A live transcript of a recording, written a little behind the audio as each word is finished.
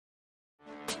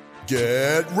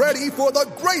Get ready for the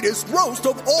greatest roast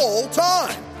of all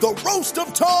time, the Roast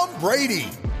of Tom Brady,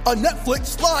 a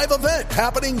Netflix live event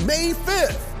happening May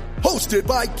 5th. Hosted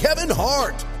by Kevin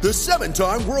Hart, the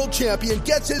 7-time world champion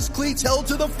gets his cleats held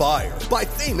to the fire by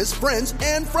famous friends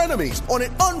and frenemies on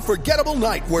an unforgettable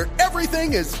night where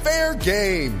everything is fair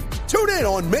game. Tune in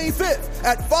on May 5th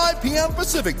at 5 p.m.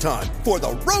 Pacific time for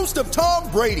the Roast of Tom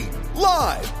Brady,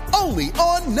 live only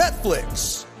on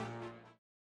Netflix.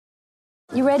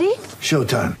 You ready?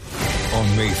 Showtime.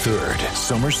 On May 3rd,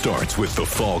 summer starts with The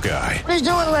Fall Guy. Let's do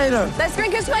it later. Let's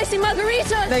drink a spicy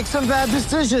margarita. Make some bad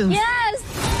decisions.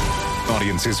 Yes!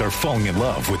 Audiences are falling in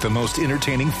love with the most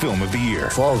entertaining film of the year.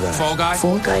 Fall Guy. Fall Guy?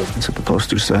 Fall Guy. That's what the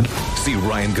poster said. See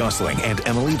Ryan Gosling and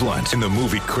Emily Blunt in the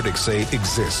movie critics say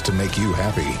exists to make you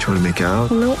happy. Trying to make it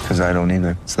out? Nope. Because I don't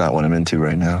either. It's not what I'm into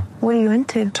right now. What are you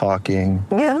into? Talking.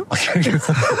 Yeah.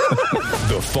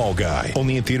 The Fall Guy.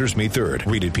 Only in theaters May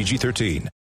 3rd. Rated PG-13.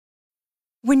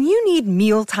 When you need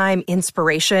mealtime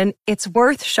inspiration, it's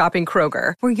worth shopping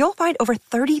Kroger, where you'll find over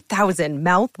 30,000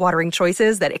 mouth-watering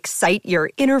choices that excite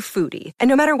your inner foodie. And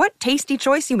no matter what tasty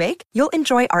choice you make, you'll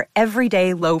enjoy our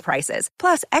everyday low prices,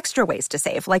 plus extra ways to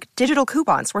save, like digital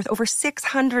coupons worth over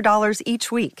 $600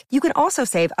 each week. You can also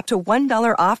save up to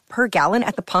 $1 off per gallon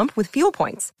at the pump with fuel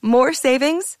points. More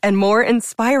savings and more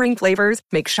inspiring flavors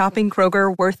make shopping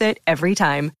Kroger worth it every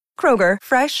time. Kroger,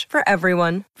 fresh for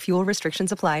everyone. Fuel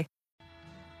restrictions apply.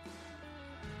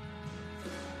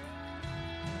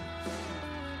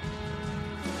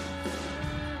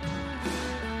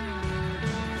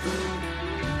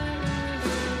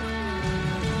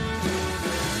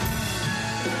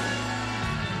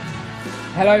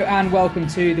 Hello and welcome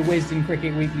to the Wisden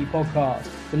Cricket Weekly podcast.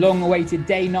 The long-awaited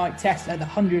day-night test at the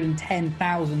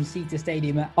 110,000-seater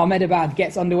stadium at Ahmedabad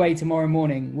gets underway tomorrow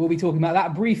morning. We'll be talking about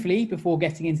that briefly before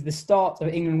getting into the start of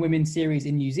England Women's Series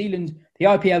in New Zealand, the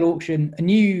IPL auction, a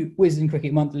new Wisden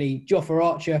Cricket Monthly, Jofra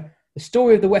Archer, the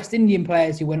story of the West Indian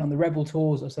players who went on the rebel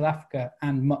tours of South Africa,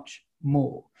 and much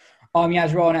more. I'm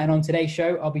Yaz Rana, and on today's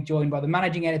show, I'll be joined by the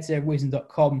managing editor of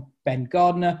Wisden.com, Ben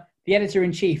Gardner, the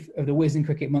editor-in-chief of the Wisden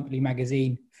Cricket Monthly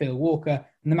magazine, Phil Walker,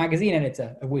 and the magazine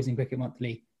editor of Wisden Cricket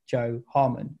Monthly, Joe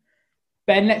Harmon.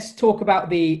 Ben, let's talk about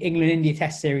the England-India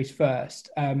Test series first.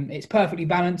 It's perfectly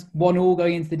balanced, 1-1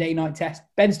 going into the day-night test.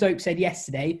 Ben Stokes said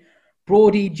yesterday,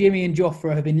 Brody, Jimmy and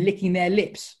Jofra have been licking their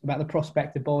lips about the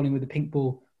prospect of bowling with the pink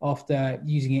ball after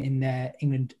using it in their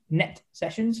England net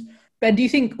sessions. Ben, do you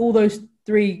think all those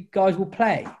three guys will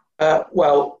play?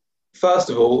 First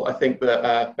of all, I think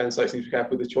that Ben Stokes needs to be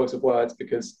careful with the choice of words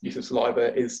because use of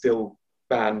saliva is still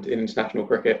banned in international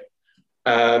cricket.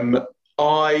 I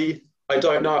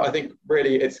don't know. I think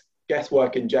really it's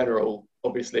guesswork in general,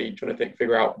 obviously, trying to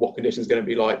figure out what conditions are going to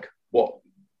be like, what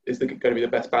is going to be the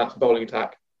best balance for bowling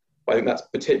attack. But I think that's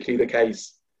particularly the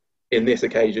case in this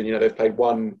occasion. You know, they've played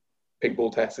one pink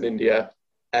ball test in India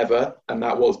ever, and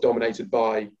that was dominated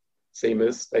by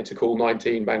seamers. They took all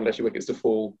 19 Bangladeshi wickets to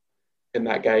fall in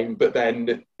that game, but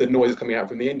then the noise coming out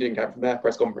from the Indian camp from their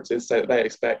press conferences say that they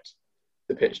expect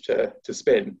the pitch to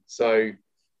spin. So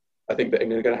I think that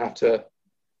England are going to have to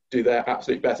do their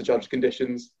absolute best to judge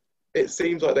conditions. It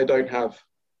seems like they don't have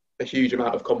a huge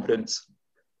amount of confidence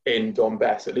in Dom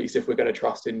Bess, at least if we're going to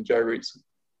trust in Joe Root's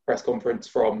press conference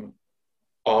from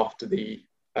after the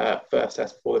first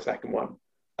test before the second one.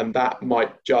 And that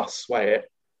might just sway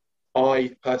it.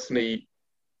 I personally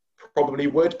probably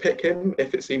would pick him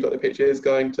if it seems like the pitch is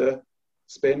going to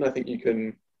spin. I think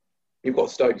you've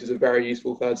got Stokes as a very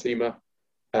useful third seamer.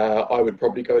 I would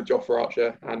probably go with Jofra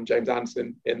Archer and James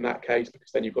Anderson in that case,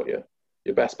 because then you've got your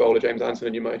best bowler, James Anderson,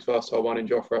 and your most versatile one in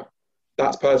Jofra.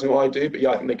 That's personally what I do, but yeah,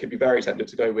 I think they could be very tempted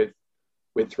to go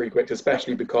with three quicks,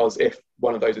 especially because if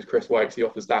one of those is Chris Woakes, he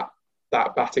offers that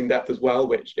batting depth as well,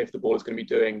 which if the ball is going to be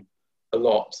doing a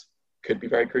lot, could be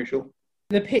very crucial.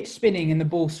 The pitch spinning and the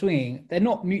ball swinging, they're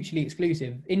not mutually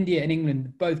exclusive. India and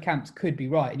England, both camps could be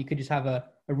right, and you could just have a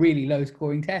really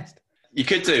low-scoring test. You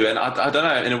could do, and I don't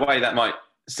know, in a way that might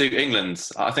suit England.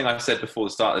 I think I've said before the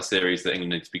start of the series that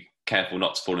England need to be careful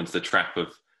not to fall into the trap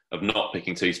of not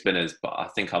picking two spinners, but I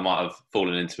think I might have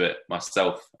fallen into it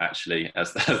myself, actually,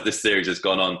 as this series has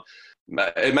gone on.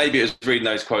 Maybe it was reading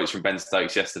those quotes from Ben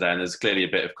Stokes yesterday, and there's clearly a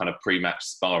bit of kind of pre-match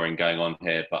sparring going on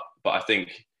here, but I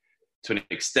think to an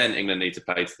extent, England need to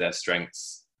play to their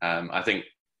strengths. I think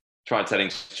try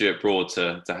telling Stuart Broad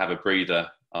to have a breather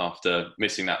after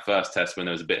missing that first test when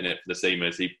there was a bit in it for the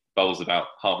seamers. He bowls about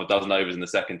half a dozen overs in the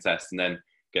second test and then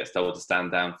gets told to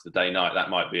stand down for the day-night.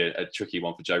 That might be a tricky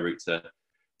one for Joe Root to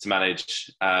manage.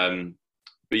 But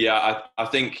yeah, I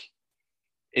think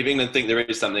if England think there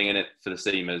is something in it for the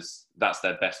seamers, that's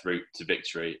their best route to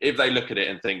victory. If they look at it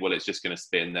and think, well, it's just going to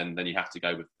spin, then you have to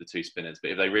go with the two spinners.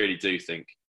 But if they really do think,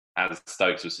 as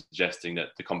Stokes was suggesting, that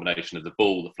the combination of the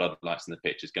ball, the floodlights and the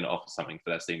pitch is going to offer something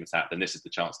for their seam attack, then this is the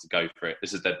chance to go for it.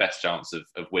 This is their best chance of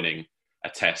winning a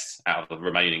test out of the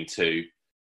remaining two.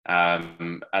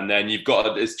 And then you've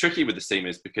got, it's tricky with the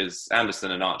seamers because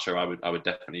Anderson and Archer I would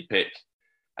definitely pick.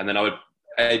 And then I would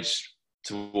edge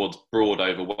towards Broad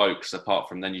over Wokes, apart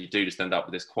from then you do just end up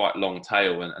with this quite long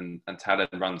tail and talent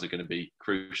runs are going to be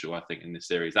crucial, I think, in this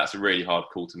series. That's a really hard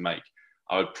call to make.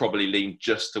 I would probably lean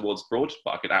just towards Broad,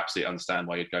 but I could absolutely understand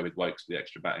why you'd go with Wokes for the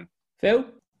extra batting. Phil?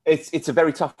 It's a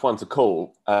very tough one to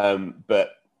call, but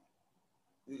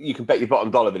you can bet your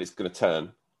bottom dollar that it's going to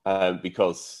turn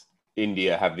because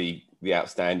India have the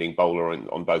outstanding bowler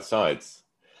on both sides.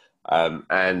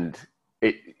 And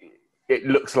it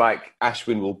looks like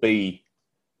Ashwin will be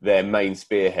their main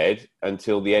spearhead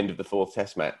until the end of the fourth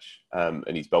test match.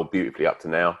 And he's bowled beautifully up to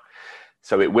now.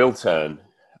 So it will turn.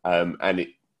 And it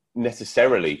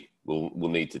necessarily will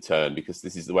need to turn because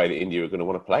this is the way that India are going to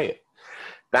want to play it.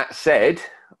 That said,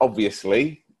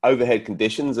 obviously, overhead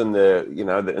conditions and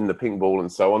the pink ball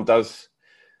and so on does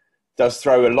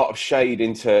throw a lot of shade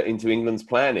into England's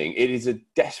planning. It is a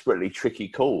desperately tricky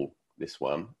call, this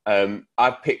one.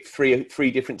 I've picked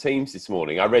three different teams this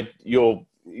morning. I read your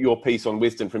piece on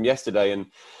Wisden from yesterday, and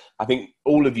I think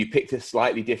all of you picked a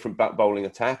slightly different back bowling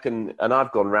attack, and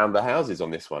I've gone round the houses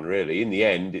on this one, really. In the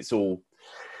end, it's all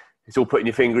putting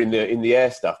your finger in the air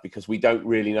stuff because we don't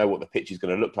really know what the pitch is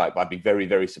going to look like, but I'd be very,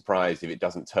 very surprised if it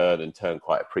doesn't turn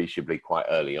quite appreciably quite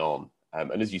early on.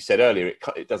 And as you said earlier,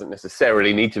 it doesn't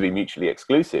necessarily need to be mutually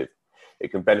exclusive.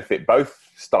 It can benefit both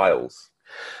styles.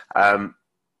 I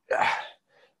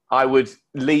would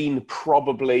lean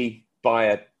probably by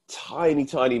a tiny,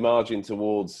 tiny margin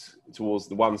towards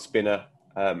the one spinner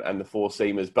and the four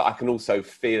seamers, but I can also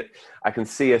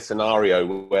see a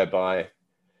scenario whereby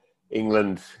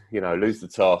England, lose the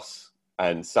toss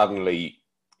and suddenly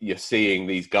you're seeing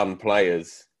these gun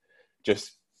players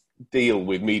just deal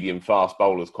with medium fast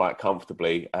bowlers quite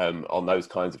comfortably on those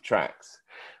kinds of tracks.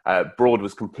 Broad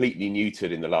was completely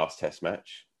neutered in the last test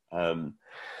match.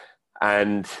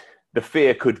 And the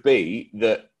fear could be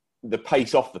that the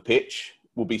pace off the pitch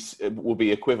will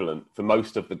be equivalent for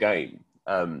most of the game.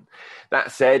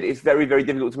 That said, it's very, very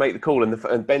difficult to make the call.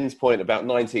 And Ben's point about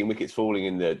 19 wickets falling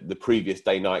in the previous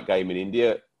day-night game in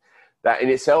India, that in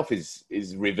itself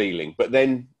is revealing. But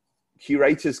then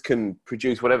curators can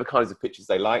produce whatever kinds of pitches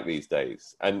they like these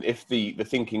days. And if the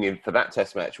thinking for that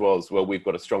test match was, well, we've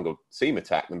got a stronger seam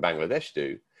attack than Bangladesh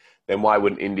do, then why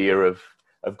wouldn't India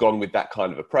have gone with that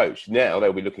kind of approach? Now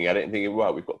they'll be looking at it and thinking,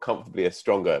 right, we've got comfortably a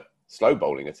stronger slow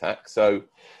bowling attack. So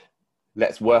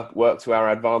let's work to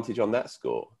our advantage on that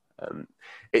score.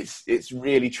 It's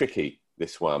really tricky,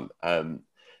 this one.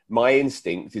 My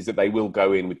instinct is that they will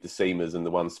go in with the seamers and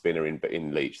the one spinner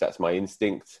in Leach. That's my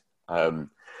instinct. But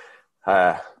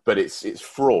it's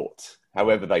fraught,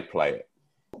 however they play it.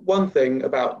 One thing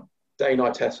about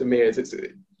day-night tests for me is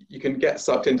you can get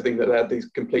sucked into thinking that they're these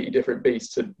completely different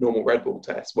beasts to normal red ball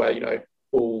tests where,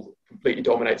 ball completely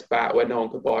dominates bat, where no one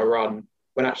could buy a run.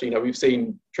 When actually, we've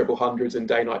seen triple hundreds in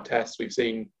day-night tests. We've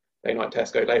seen day-night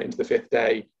tests go late into the fifth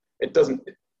day. It doesn't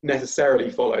necessarily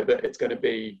follow that it's going to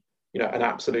be, an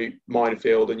absolute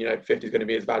minefield and, 50 is going to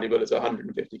be as valuable as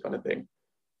 150 kind of thing.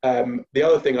 The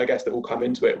other thing, I guess, that will come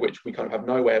into it, which we kind of have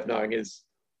no way of knowing, is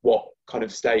what kind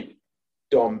of state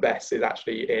Dom Bess is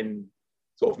actually in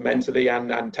sort of mentally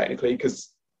and technically,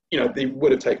 because, they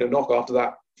would have taken a knock after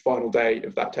that final day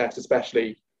of that test,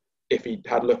 especially if he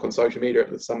had a look on social media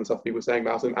at some of the stuff people were saying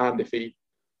about him, and if he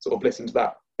sort of listened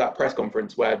to that press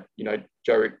conference where,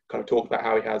 Joe kind of talked about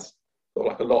how he has sort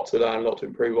of like a lot to learn, a lot to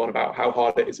improve on, about how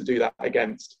hard it is to do that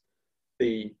against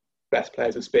the best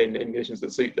players of spin in conditions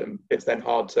that suit them. It's then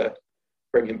hard to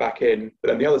bring him back in. But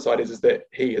then the other side is that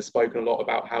he has spoken a lot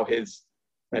about how his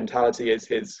mentality is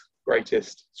his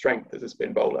greatest strength as a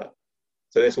spin bowler.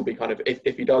 So this will be kind of,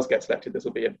 if he does get selected, this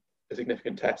will be a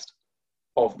significant test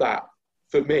of that.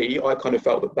 For me, I kind of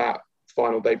felt that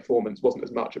final day performance wasn't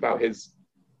as much about his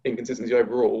inconsistency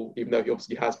overall, even though he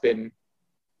obviously has been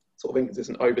sort of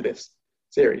inconsistent over this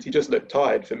series. He just looked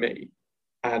tired for me.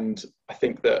 And I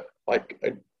think that like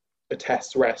a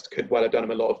test rest could well have done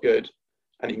him a lot of good,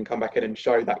 and he can come back in and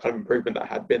show that kind of improvement that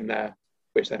had been there,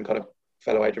 which then kind of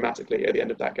fell away dramatically at the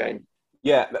end of that game.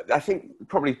 Yeah, I think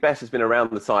probably Bess has been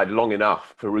around the side long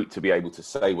enough for Root to be able to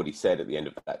say what he said at the end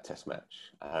of that test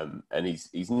match. And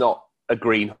he's not a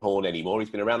greenhorn anymore. He's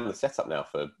been around the setup now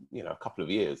for a couple of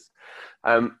years.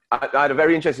 I had a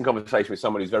very interesting conversation with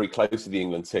someone who's very close to the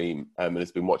England team and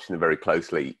has been watching them very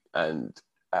closely, and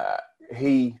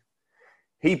he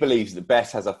believes that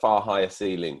Bess has a far higher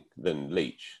ceiling than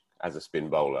Leach as a spin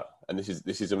bowler, and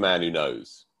this is a man who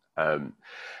knows.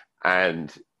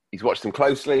 And he's watched them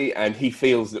closely, and he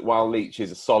feels that while Leach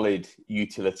is a solid,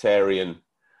 utilitarian,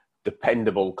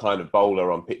 dependable kind of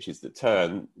bowler on pitches that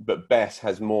turn, but Bess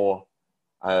has more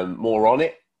on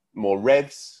it, more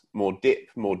revs, more dip,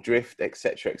 more drift,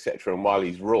 etc., etc. And while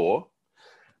he's raw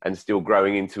and still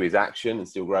growing into his action and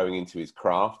still growing into his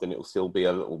craft, and it will still be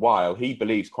a little while, he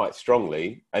believes quite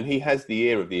strongly, and he has the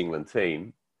ear of the England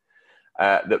team,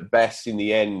 that Bess in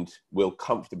the end will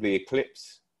comfortably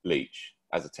eclipse Leach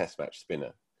as a Test match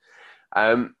spinner.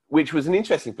 Which was an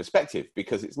interesting perspective,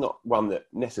 because it's not one that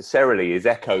necessarily is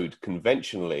echoed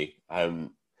conventionally.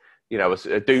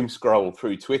 A doom scroll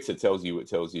through Twitter tells you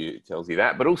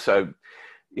that, but also,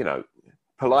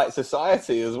 polite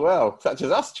society as well, such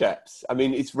as us chaps. I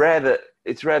mean, it's rare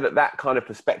that kind of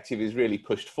perspective is really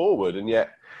pushed forward, and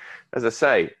yet, as I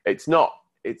say, it's not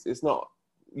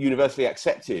universally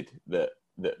accepted that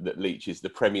Leach is the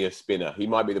premier spinner. He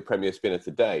might be the premier spinner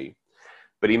today,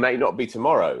 but he may not be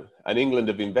tomorrow. And England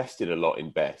have invested a lot in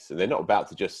Bess, and they're not about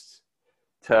to just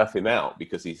turf him out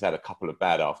because he's had a couple of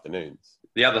bad afternoons.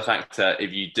 The other factor,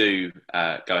 if you do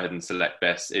go ahead and select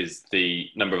Bess, is the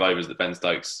number of overs that Ben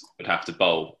Stokes would have to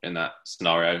bowl in that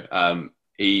scenario.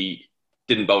 He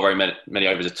didn't bowl very many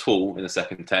overs at all in the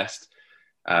second test.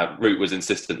 Root was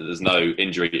insistent that there's no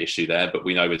injury issue there, but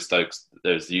we know with Stokes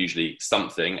there's usually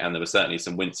something, and there was certainly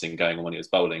some wincing going on when he was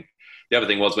bowling. The other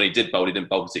thing was, when he did bowl, he didn't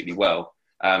bowl particularly well.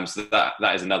 So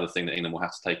that is another thing that England will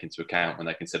have to take into account when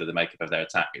they consider the makeup of their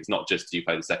attack. It's not just do you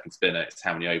play the second spinner, it's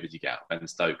how many overs you get out of Ben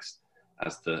Stokes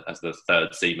as the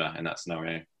third seamer in that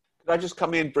scenario. Could I just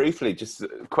come in briefly? Just a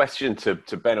question to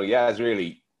Ben or Yaz,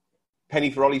 really.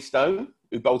 Penny for Ollie Stone,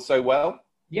 who bowled so well?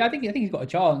 Yeah, I think he's got a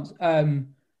chance.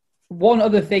 One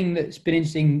other thing that's been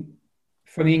interesting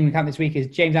from the England camp this week is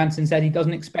James Anderson said he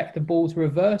doesn't expect the ball to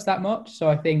reverse that much. So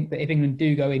I think that if England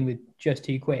do go in with just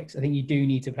two quicks, I think you do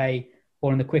need to play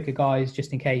one of the quicker guys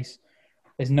just in case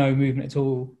there's no movement at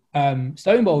all.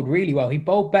 Stone bowled really well. He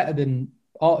bowled better than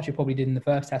Archer probably did in the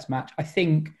first test match. I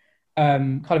think,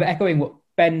 kind of echoing what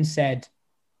Ben said,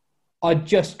 I'd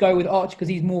just go with Archer because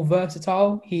he's more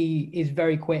versatile. He is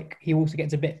very quick. He also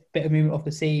gets a bit of movement off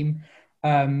the seam.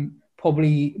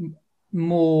 Probably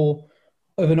more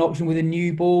of an option with a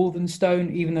new ball than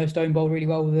Stone, even though Stone bowled really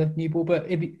well with a new ball. But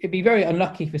it'd be very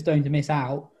unlucky for Stone to miss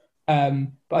out.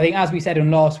 But I think, as we said on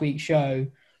last week's show,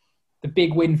 the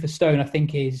big win for Stone, I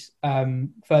think, is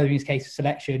furthering his case of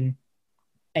selection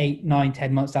 8, 9,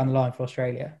 10 months down the line for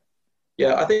Australia.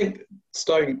 Yeah, I think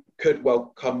Stone could well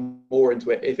come more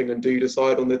into it if England do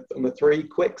decide on the three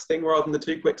quicks thing rather than the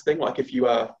two quicks thing. Like if you've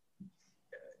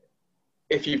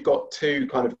got two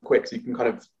kind of quicks, you can kind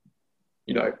of,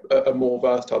 are more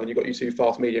versatile than you've got your two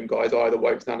fast medium guys, either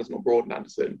Woakes Anderson or Broad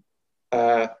Anderson.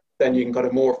 Then you can kind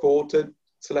of more afford to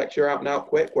select your out and out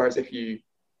quick. Whereas if you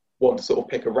want to sort of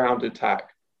pick a rounded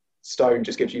attack, Stone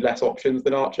just gives you less options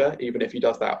than Archer, even if he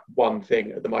does that one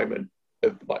thing at the moment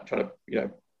of like trying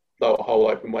to, blow a hole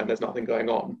open when there's nothing going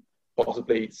on,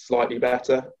 possibly slightly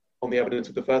better on the evidence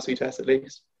of the first few tests at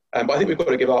least. But I think we've got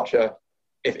to give Archer,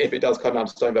 if it does come down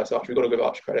to Stone versus Archer, we've got to give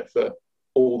Archer credit for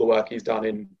all the work he's done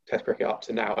in Test cricket up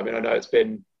to now. I mean, I know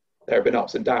there have been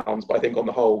ups and downs, but I think on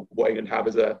the whole, what England have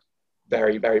is a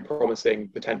very, very promising,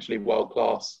 potentially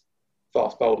world-class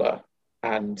fast bowler.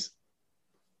 And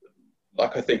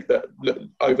like, I think that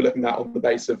overlooking that on the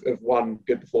base of one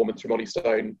good performance from Ollie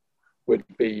Stone would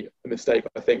be a mistake,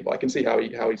 I think. But I can see how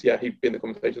he's he'd be in the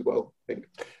conversation as well, I think.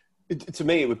 To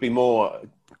me, it would be more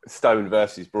Stone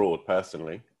versus Broad,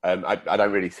 personally. I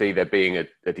don't really see there being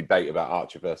a debate about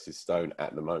Archer versus Stone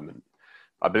at the moment.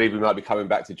 I believe we might be coming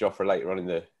back to Jofra later on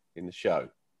in the show,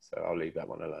 so I'll leave that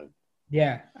one alone.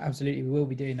 Yeah, absolutely, we will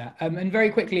be doing that. And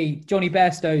very quickly, Johnny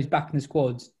Bairstow's back in the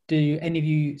squads. Do any of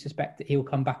you suspect that he'll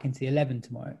come back into the 11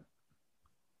 tomorrow?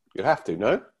 You'll have to,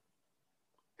 no?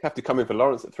 Have to come in for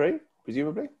Lawrence at 3,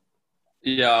 presumably?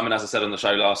 Yeah, I mean, as I said on the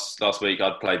show last week,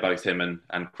 I'd play both him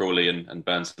and Crawley, and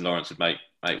Burns and Lawrence would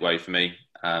make way for me.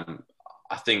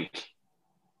 I think,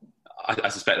 I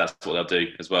suspect that's what they'll do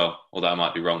as well, although I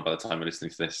might be wrong by the time we're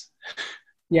listening to this.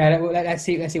 Yeah, let's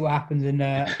see what happens and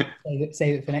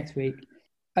save it for next week.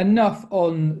 Enough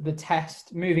on the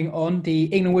test. Moving on, the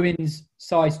England women's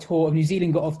size tour of New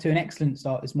Zealand got off to an excellent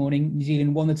start this morning. New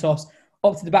Zealand won the toss,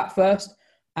 opted to bat first,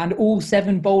 And all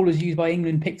 7 bowlers used by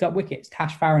England picked up wickets.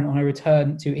 Tash Farron, on her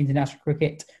return to international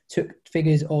cricket, took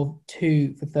figures of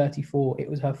 2 for 34. It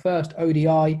was her first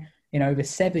ODI in over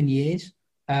 7 years.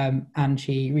 And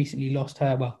she recently lost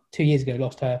her, 2 years ago,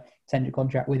 lost her tender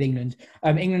contract with England.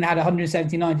 England had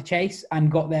 179 to chase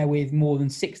and got there with more than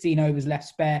 16 overs left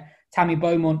spare. Tammy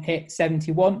Beaumont hit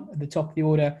 71 at the top of the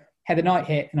order. Heather Knight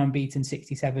hit an unbeaten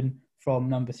 67 from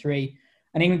number 3.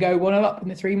 And England go 1-0 up in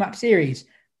the 3-match series.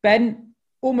 Ben,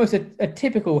 almost a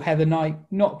typical Heather Knight,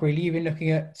 not really. You've been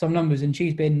looking at some numbers and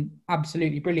she's been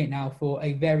absolutely brilliant now for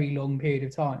a very long period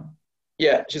of time.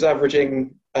 Yeah, she's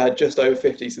averaging just over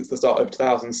 50 since the start of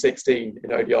 2016 in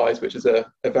ODIs, which is a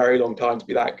very long time to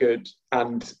be that good.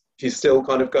 And she's still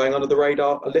kind of going under the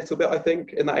radar a little bit, I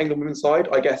think, in that England women's side.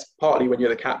 I guess partly when you're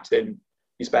the captain,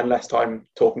 you spend less time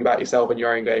talking about yourself and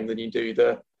your own game than you do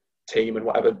the team and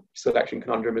whatever selection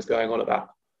conundrum is going on at that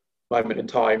moment in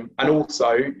time. And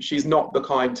also, she's not the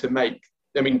kind to make,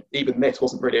 I mean, even this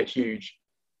wasn't really a huge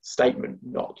statement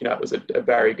knock. You know, it was a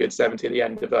very good 70 at the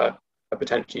end of a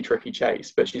potentially tricky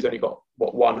chase, but she's only got,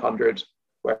 100,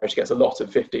 whereas she gets a lot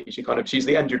of 50. She's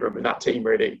the engine room in that team,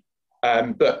 really.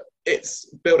 But it's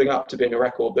building up to being a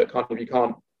record that kind of you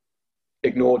can't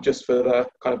ignore just for the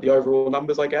kind of the overall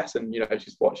numbers, I guess. And, you know,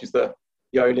 she's the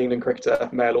only England cricketer,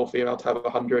 male or female, to have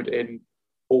 100 in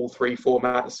all 3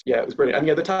 formats. Yeah, it was brilliant. And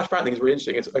yeah, the Tash Farron thing is really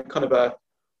interesting. It's a kind of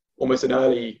almost an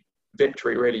early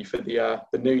victory, really, for the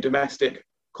new domestic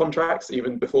contracts,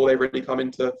 even before they really come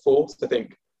into force. I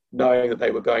think knowing that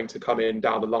they were going to come in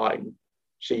down the line,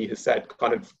 she has said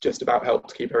kind of just about helped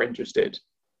to keep her interested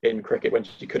in cricket when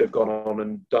she could have gone on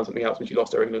and done something else when she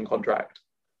lost her England contract.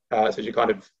 So she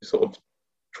kind of sort of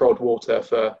trod water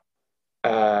for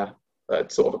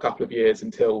sort of a couple of years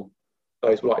until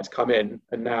those were likely to come in,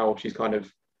 and now she's kind of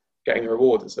getting the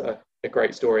rewards. It's a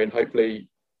great story, and hopefully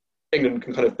England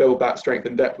can kind of build that strength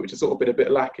and depth, which has sort of been a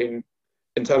bit lacking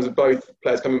in terms of both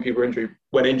players coming people injury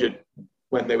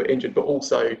when they were injured, but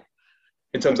also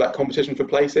in terms of that competition for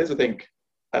places. I think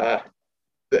that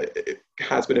it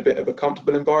has been a bit of a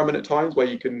comfortable environment at times where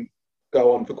you can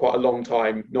go on for quite a long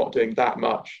time not doing that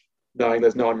much, knowing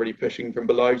there's no one really pushing from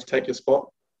below to take your spot.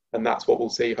 And that's what we'll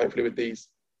see hopefully with these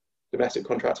domestic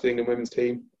contracts for the England women's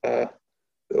team.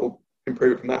 It'll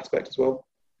improve from that aspect as well.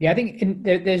 Yeah, I think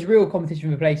there's real competition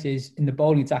for places in the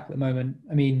bowling attack at the moment.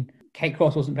 I mean, Kate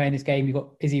Cross wasn't playing this game. You've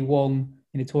got Izzy Wong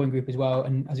in the touring group as well.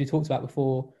 And as we talked about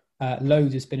before,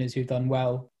 loads of spinners who've done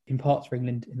well in parts for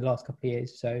England in the last couple of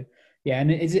years. So, yeah, and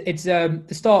it's the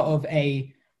start of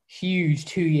a huge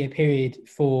 2-year period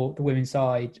for the women's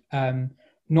side.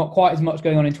 Not quite as much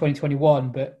going on in 2021,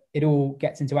 but it all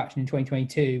gets into action in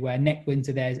 2022, where next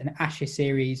winter there's an Ashes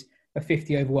series, a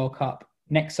 50-over World Cup.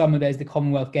 Next summer there's the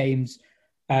Commonwealth Games,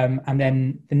 and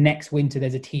then the next winter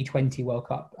there's a T20 World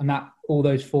Cup. And that all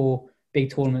those 4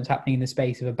 big tournaments happening in the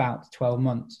space of about 12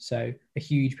 months. So a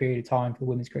huge period of time for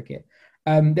women's cricket.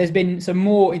 There's been some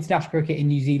more international cricket in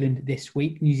New Zealand this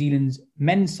week. New Zealand's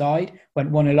men's side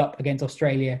went 1-0 up against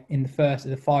Australia in the first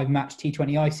of the 5-match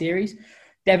T20I series.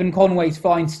 Devon Conway's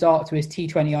fine start to his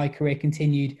T20I career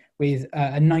continued with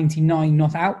a 99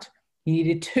 not out. He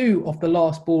needed 2 off the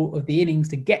last ball of the innings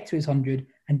to get to his 100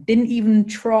 and didn't even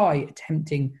try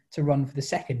attempting to run for the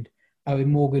second.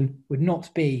 Owen Morgan would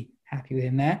not be happy with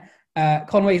him there.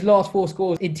 Conway's last 4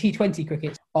 scores in T20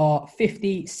 cricket are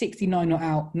 50, 69 not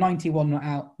out, 91 not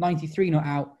out, 93 not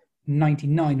out,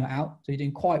 99 not out. So you're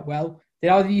doing quite well. Did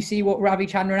either of you see what Ravi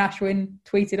Chandran Ashwin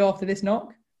tweeted after this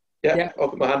knock? Yeah, I'll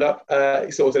put my hand up.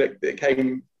 He sort of said it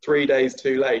came 3 days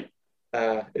too late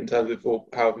in terms of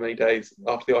however many days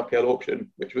after the IPL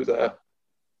auction, which was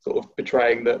sort of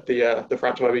betraying that the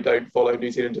franchise maybe don't follow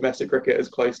New Zealand domestic cricket as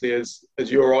closely as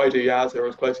you or I do, Yaz, or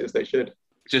as closely as they should.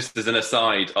 Just as an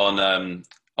aside on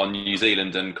New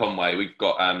Zealand and Conway, we've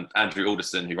got Andrew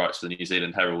Alderson, who writes for the New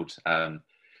Zealand Herald,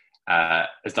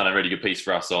 has done a really good piece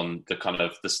for us on the kind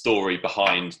of the story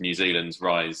behind New Zealand's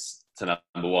rise to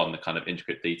number 1, the kind of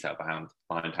intricate detail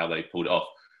behind how they pulled it off.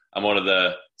 And one of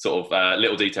the sort of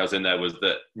little details in there was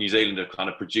that New Zealand have kind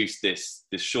of produced this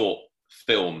short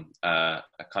film, a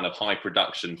kind of high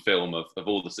production film of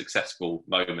all the successful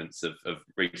moments of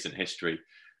recent history,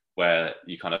 where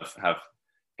you kind of have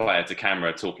player to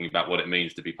camera talking about what it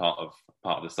means to be part of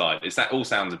the side. That all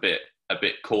sounds a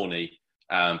bit corny,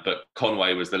 but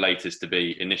Conway was the latest to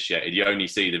be initiated. You only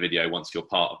see the video once you're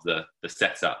part of the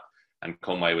setup, and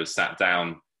Conway was sat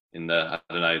down in the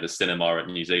cinema at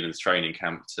New Zealand's training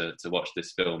camp to watch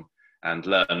this film and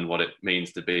learn what it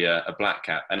means to be a black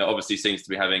cap. And it obviously seems to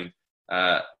be having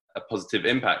a positive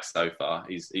impact so far.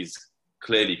 He's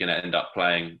clearly going to end up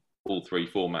playing all 3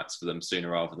 formats for them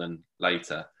sooner rather than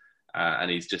later.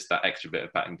 and he's just that extra bit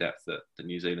of batting depth that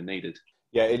New Zealand needed.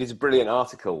 Yeah, it is a brilliant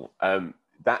article.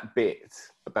 That bit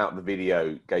about the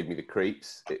video gave me the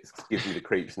creeps. It gives me the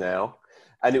creeps now.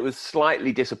 And it was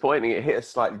slightly disappointing. It hit a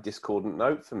slightly discordant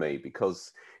note for me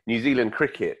because New Zealand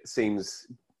cricket seems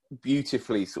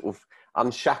beautifully sort of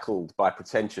unshackled by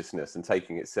pretentiousness and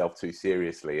taking itself too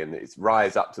seriously. And it's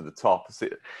rise up to the top.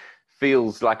 It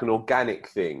feels like an organic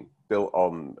thing built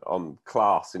on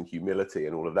class and humility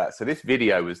and all of that. So this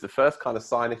video was the first kind of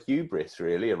sign of hubris,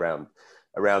 really, around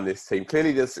this team.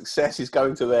 Clearly the success is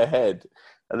going to their head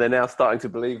and they're now starting to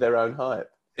believe their own hype.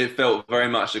 It felt very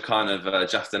much a kind of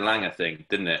Justin Langer thing,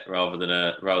 didn't it? Rather than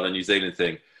a New Zealand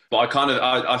thing. But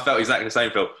I felt exactly the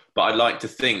same, Phil. But I'd like to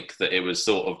think that it was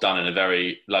sort of done in a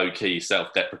very low-key,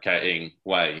 self-deprecating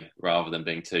way rather than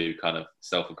being too kind of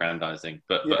self-aggrandising.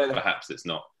 But perhaps it's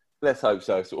not. Let's hope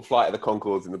so. Sort of Flight of the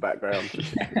Conchords in the background,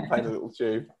 playing a little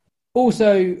tune.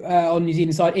 Also, on New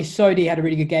Zealand side, Ish Sodhi had a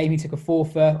really good game. He took a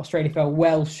 4-for. Australia fell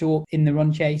well short in the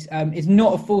run chase. It's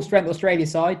not a full-strength Australia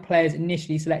side. Players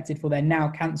initially selected for their now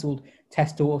cancelled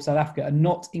Test tour of South Africa are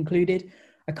not included.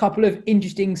 A couple of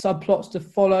interesting subplots to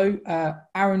follow.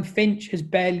 Aaron Finch has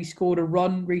barely scored a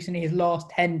run recently. His last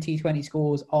 10 T20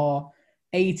 scores are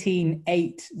 18,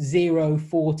 8, 0,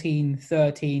 14,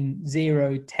 13,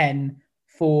 0, 10,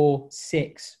 4,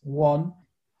 6, 1.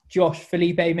 Josh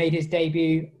Felipe made his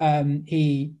debut.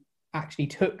 He actually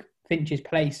took Finch's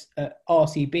place at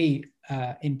RCB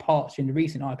in parts during the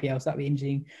recent IPL, so that'll be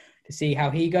interesting to see how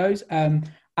he goes.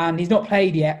 And he's not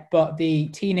played yet, but the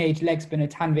teenage leg spinner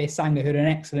Tanveer Sangha, who had an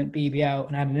excellent BBL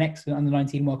and had an excellent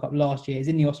Under-19 World Cup last year, is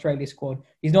in the Australia squad.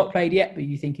 He's not played yet, but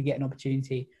you think he'll get an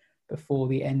opportunity before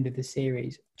the end of the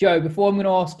series. Joe, before I'm going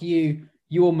to ask you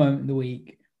your moment of the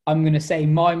week, I'm going to say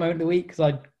my moment of the week because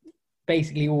I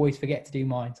basically always forget to do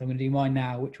mine. So I'm going to do mine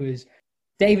now, which was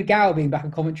David Gower being back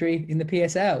in commentary in the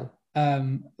PSL.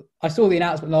 I saw the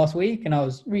announcement last week and I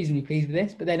was reasonably pleased with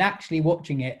this, but then actually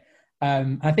watching it,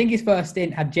 I think his first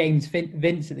stint had James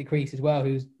Vince at the crease as well,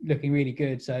 who was looking really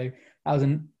good. So that was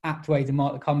an apt way to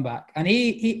mark the comeback. And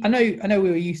I know we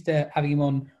were used to having him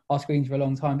on our screens for a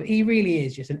long time, but he really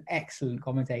is just an excellent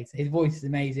commentator. His voice is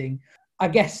amazing. I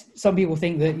guess some people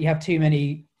think that you have too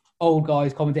many old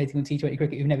guys commentating on T20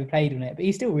 cricket who've never played on it, but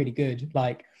he's still really good.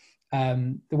 Like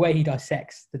the way he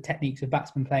dissects the techniques of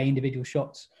batsmen playing individual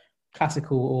shots,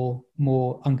 classical or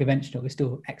more unconventional, is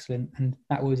still excellent. And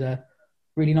that was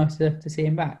really nice to see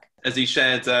him back. Has he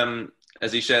shared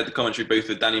the commentary booth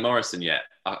with Danny Morrison yet?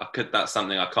 That's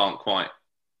something I can't quite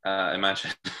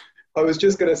imagine. I was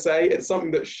just going to say it's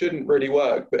something that shouldn't really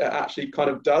work, but it actually kind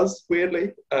of does,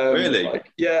 weirdly. Really?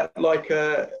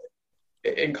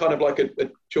 In kind of like a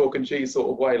chalk and cheese sort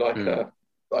of way,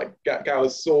 like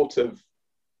Gower's sort of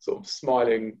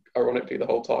smiling ironically the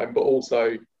whole time, but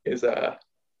also is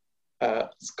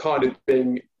kind of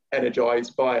being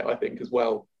energised by it, I think, as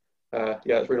well.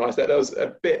 It's really nice. There was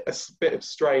a bit of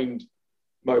strained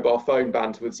mobile phone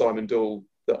banter with Simon Doull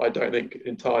that I don't think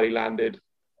entirely landed,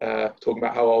 talking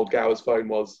about how old Gower's phone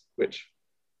was, which,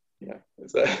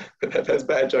 there's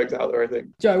better jokes out there, I think.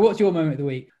 Joe, what's your moment of the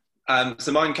week?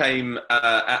 So mine came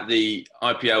at the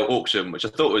IPL auction, which I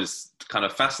thought was kind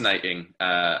of fascinating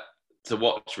to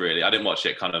watch, really. I didn't watch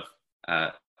it kind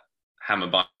of hammer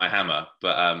by hammer,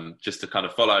 but just to kind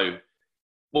of follow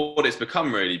what it's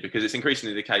become, really, because it's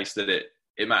increasingly the case that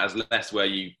it matters less where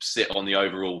you sit on the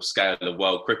overall scale of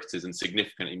world cricketers and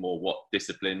significantly more what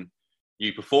discipline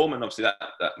you perform. And obviously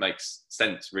that makes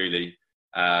sense, really.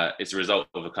 It's a result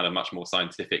of a kind of much more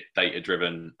scientific,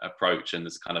 data-driven approach, and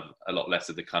there's kind of a lot less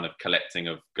of the kind of collecting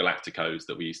of Galacticos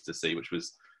that we used to see, which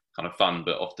was kind of fun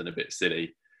but often a bit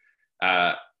silly.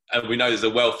 And we know there's a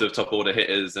wealth of top-order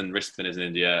hitters and wrist spinners in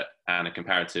India and a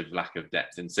comparative lack of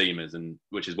depth in seamers, and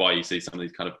which is why you see some of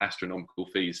these kind of astronomical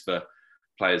fees for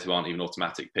players who aren't even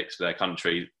automatic picks for their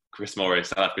country.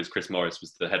 South Africa's Chris Morris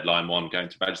was the headline one, going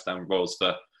to Rajasthan Royals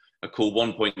for a cool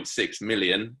 1.6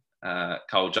 million.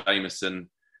 Carl Jameson,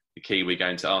 the Kiwi,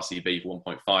 going to RCB for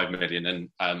 1.5 million, and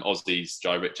Aussies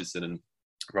Jai Richardson and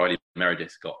Riley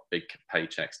Meredith got big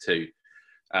paychecks too.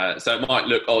 So it might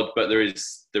look odd, but there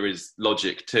is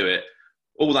logic to it.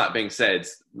 All that being said,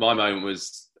 my moment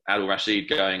was Adil Rashid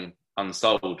going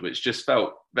unsold, which just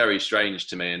felt very strange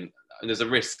to me. And there's a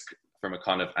risk from a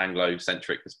kind of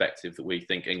Anglo-centric perspective that we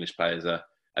think English players are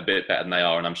a bit better than they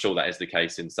are, and I'm sure that is the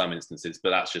case in some instances,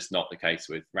 but that's just not the case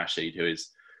with Rashid, who is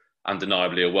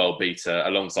undeniably a world beater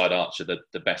alongside Archer,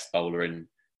 the best bowler in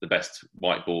the best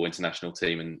white ball international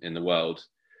team in the world.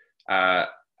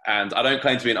 And I don't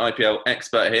claim to be an IPL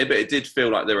expert here, but it did feel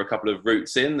like there were a couple of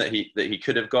routes in that he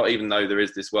could have got, even though there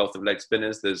is this wealth of leg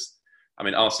spinners.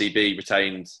 RCB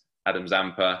retained Adam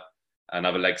Zampa.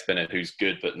 another leg spinner who's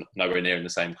good but nowhere near in the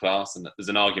same class. And there's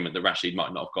an argument that Rashid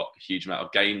might not have got a huge amount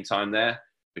of game time there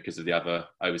because of the other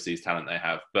overseas talent they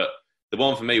have. But the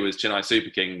one for me was Chennai Super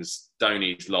Kings,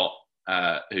 Dhoni's lot,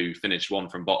 who finished one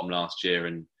from bottom last year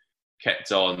and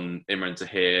kept on Imran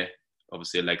Tahir,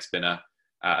 obviously a leg spinner,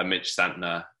 and Mitch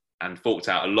Santner, and forked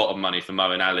out a lot of money for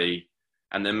Moeen Ali,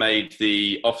 and then made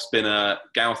the off-spinner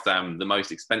Gautam the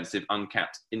most expensive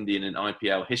uncapped Indian in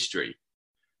IPL history.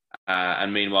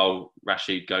 And meanwhile,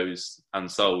 Rashid goes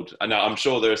unsold. I know, I'm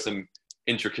sure there are some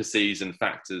intricacies and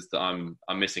factors that I'm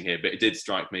missing here, but it did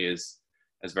strike me as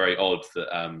very odd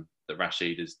that that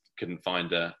Rashid couldn't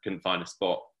find a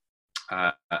spot.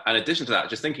 And in addition to that,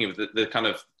 just thinking of the kind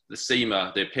of the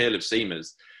seamer, the appeal of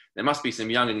seamers, there must be some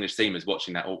young English seamers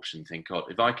watching that auction think, God,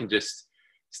 if I can just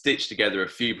stitch together a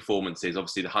few performances,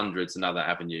 obviously the 100's another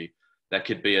avenue, there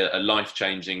could be a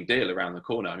life-changing deal around the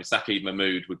corner. I mean, Saqib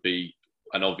Mahmood would be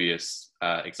an obvious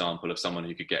example of someone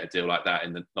who could get a deal like that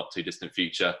in the not-too-distant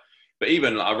future. But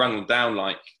even I run them down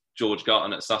like George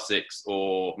Garton at Sussex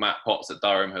or Matt Potts at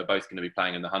Durham, who are both going to be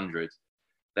playing in the 100.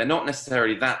 They're not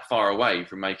necessarily that far away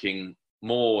from making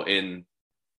more in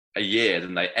a year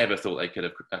than they ever thought they could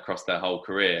have across their whole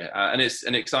career. And it's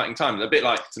an exciting time. A bit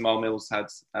like Tamal Mills had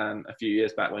a few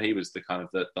years back when he was the kind of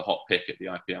the hot pick at the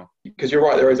IPL. Because you're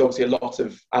right, there is obviously a lot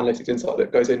of analytics insight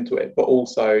that goes into it, but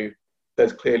also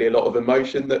there's clearly a lot of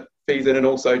emotion that feeds in, and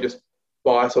also just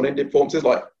bias on Indian performances.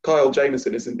 Like Kyle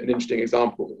Jamieson is an interesting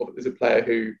example of a player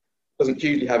who doesn't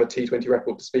hugely have a T20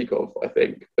 record to speak of, I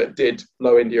think, but did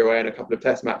blow India away in a couple of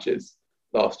test matches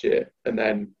last year, and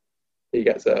then he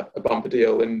gets a bumper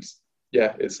deal. And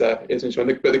yeah, it's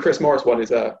interesting. But the Chris Morris one is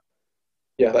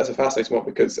that's a fascinating one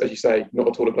because, as you say, not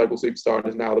at all a global superstar and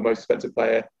is now the most expensive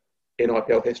player in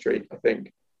IPL history, I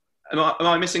think. Am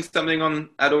I missing something on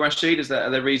Adil Rashid? Are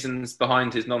there reasons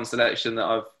behind his non-selection that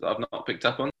I've not picked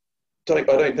up on? I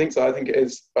don't think so. I think it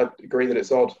is. I agree that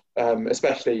it's odd,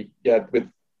 especially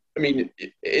it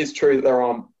is true that there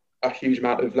aren't a huge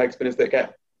amount of leg spinners that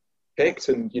get picked,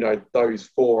 and those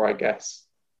four, I guess,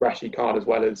 Rashid Khan as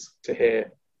well as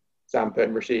Tahir, Zampa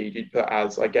and Rashid, you'd put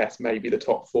as, I guess, maybe the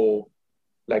top four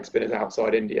leg spinners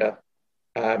outside India.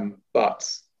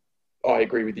 But I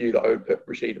agree with you that I would put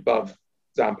Rashid above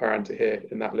Zampa and Tahir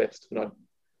in that list. And it's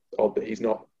odd that he's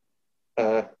not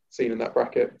seen in that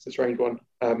bracket. It's a strange one.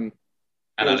 And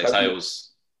Alex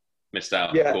Hales missed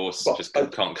out, of course. Just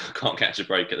can't catch a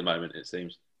break at the moment, it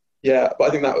seems. Yeah,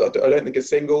 but I don't think a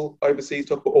single overseas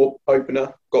top or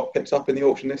opener got picked up in the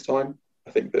auction this time. I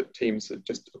think that teams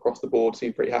just across the board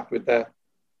seem pretty happy with their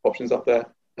options up there.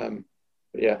 But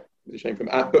yeah, it's a shame for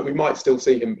him. But we might still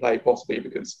see him play possibly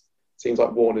because it seems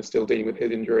like Warner's still dealing with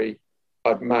his injury.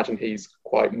 I'd imagine he's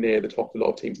quite near the top of a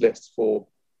lot of teams' lists for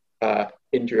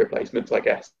injury replacements, I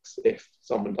guess, if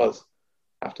someone does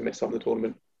have to miss some of the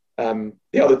tournament.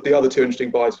 The other two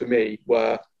interesting buys for me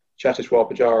were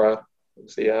Cheteshwar Pujara,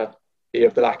 obviously he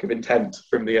of the lack of intent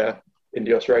from the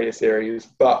India-Australia series,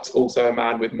 but also a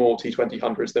man with more T20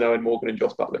 hundreds than Owen Morgan and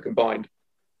Jos Buttler combined.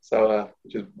 So,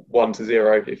 which is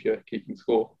 1-0 if you're keeping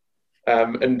score.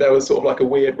 And there was sort of like a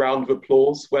weird round of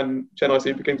applause when Chennai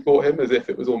Super Kings bought him, as if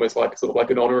it was almost like sort of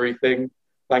like an honorary thing,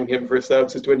 thanking him for his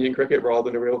services to Indian cricket rather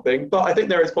than a real thing. But I think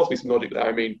there is possibly some logic there.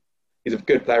 I mean, he's a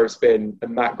good player of spin,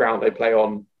 and that ground they play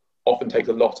on often takes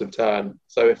a lot of turn.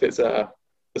 So if it's a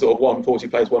sort of 140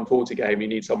 plays 140 game, you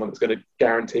need someone that's going to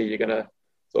guarantee you're going to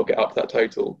sort of get up to that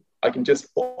total.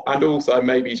 And also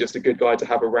maybe just a good guy to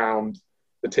have around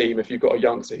the team if you've got a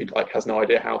youngster who has no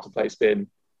idea how to play spin,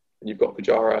 and you've got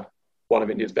Pujara, one of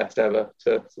India's best ever,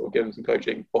 to sort of give him some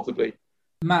coaching, possibly.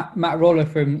 Matt Roller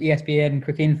from ESPN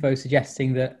Cricinfo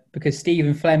suggesting that because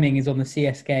Stephen Fleming is on the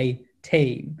CSK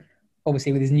team,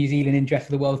 obviously with his New Zealand interest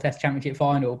for the World Test Championship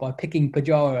final, by picking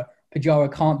Pujara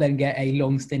can't then get a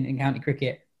long stint in county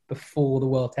cricket before the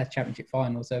World Test Championship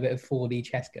final. So a bit of 4D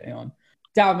chess going on.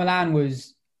 Dawid Malan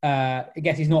was, I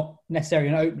guess he's not necessarily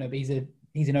an opener, but he's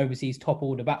an overseas top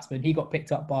order batsman. He got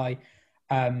picked up by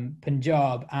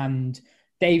Punjab, and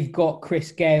they've got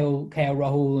Chris Gale, KL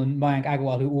Rahul and Mayank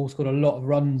Agarwal, who all scored a lot of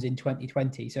runs in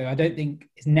 2020. So I don't think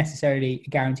it's necessarily a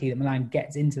guarantee that Malan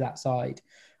gets into that side.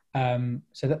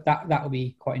 So that will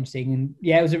be quite interesting. And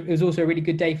yeah, it was also a really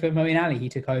good day for Moeen Ali. He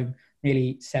took home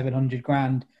nearly 700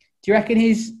 grand. Do you reckon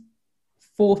his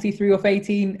 43 off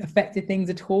 18 affected things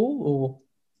at all, or?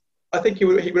 I think he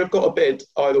would have got a bid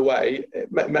either way.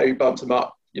 It maybe bumped him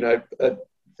up,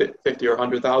 50 or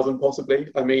 100,000 possibly.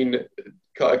 I mean, it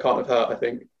can't have hurt, I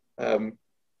think. And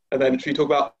then should we talk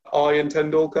about Aryan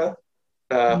Tendulkar,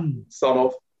 son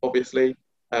of, obviously,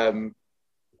 left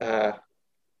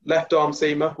arm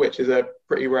seamer, which is a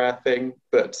pretty rare thing,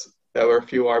 but there were a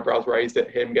few eyebrows raised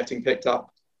at him getting picked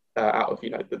up out of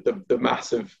the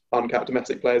massive uncapped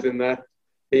domestic players in there.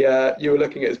 You were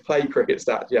looking at his play cricket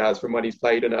stats, Jazz, from when he's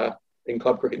played in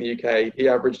club cricket in the UK. He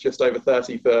averaged just over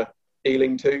 30 for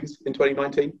Ealing Twos in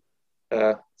 2019.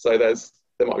 So there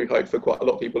might be hope for quite a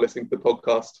lot of people listening to the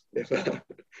podcast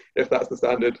if that's the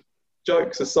standard.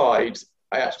 Jokes aside,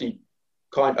 again,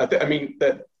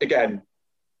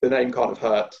 the name can't have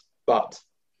hurt, but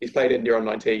he's played India on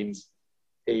 19s.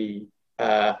 A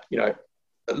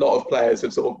lot of players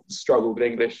have sort of struggled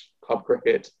in English club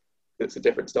cricket. It's a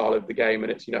different style of the game,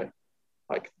 and it's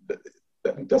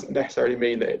that doesn't necessarily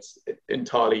mean that it's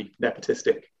entirely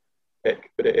nepotistic pick,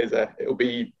 but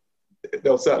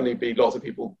there'll certainly be lots of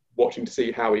people watching to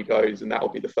see how he goes, and that will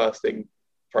be the first thing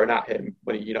thrown at him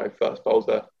when he first bowls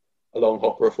a long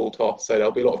hop or a full toss. So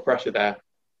there'll be a lot of pressure there,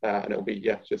 and it'll be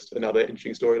just another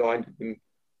interesting storyline and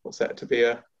what's set to be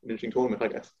an interesting tournament, I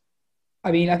guess.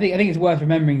 I mean, I think it's worth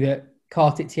remembering that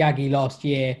Kartik Tyagi last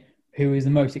year, who was the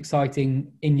most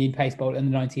exciting Indian pace bowler in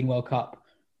the 19 World Cup,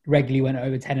 regularly went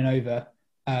over 10 and over.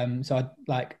 So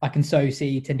I can so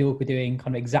see Tendulkar doing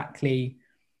kind of exactly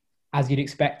as you'd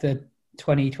expect a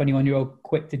 20, 21-year-old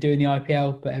quick to do in the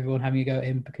IPL, but everyone having a go at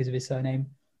him because of his surname.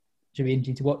 Should be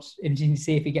interesting to watch, interesting to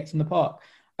see if he gets on the park.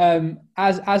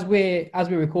 As we're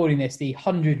recording this, the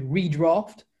 100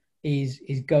 redraft is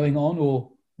going on, or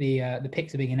the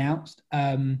picks are being announced.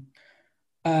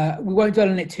 We won't dwell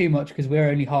on it too much because we're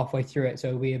only halfway through it, so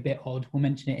it'll be a bit odd. We'll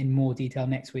mention it in more detail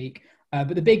next week.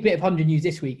 But the big bit of 100 news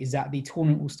this week is that the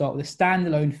tournament will start with a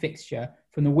standalone fixture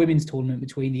from the women's tournament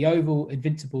between the Oval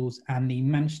Invincibles and the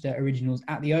Manchester Originals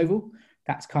at the Oval.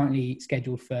 That's currently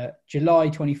scheduled for July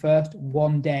 21st,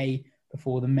 one day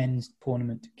before the men's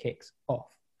tournament kicks off.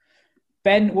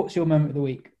 Ben, what's your moment of the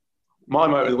week? My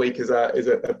moment of the week is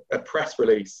a press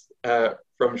release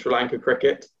from Sri Lanka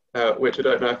Cricket, which I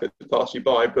don't know if it's passed you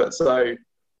by, but so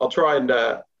I'll try and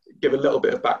give a little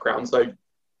bit of background. So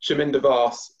Chaminda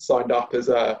Vaas signed up as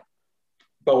a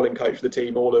bowling coach for the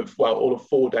team all of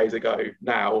 4 days ago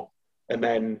now, and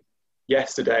then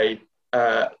yesterday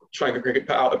Sri Lanka Cricket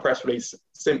put out a press release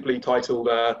simply titled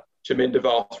Chaminda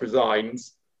Vaas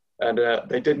resigns, and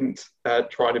they didn't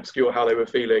try and obscure how they were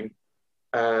feeling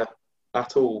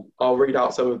at all. I'll read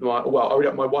out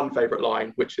my one favourite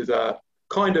line, which is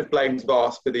kind of blames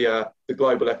Vaas for the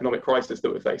global economic crisis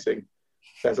that we're facing.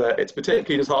 It's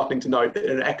particularly disheartening to note that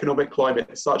in an economic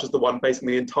climate such as the one facing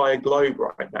the entire globe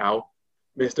right now,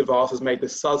 Mr. Vaas has made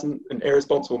this sudden and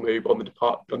irresponsible move on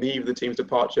the eve of the team's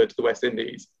departure to the West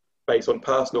Indies based on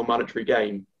personal monetary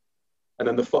gain. And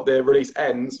then the release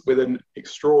ends with an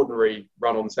extraordinary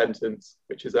run-on sentence,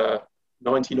 which is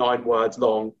 99 words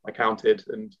long, I counted,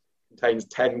 and contains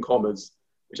 10 commas,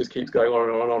 which just keeps going on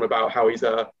and on about how he's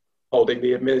holding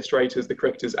the administrators, the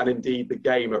cricketers, and indeed the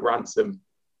game at ransom,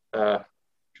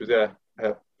 which was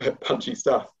punchy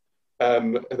stuff.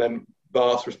 And then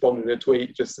Vaas responded in a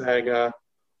tweet just saying,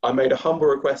 I made a humble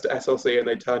request to SLC and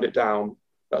they turned it down.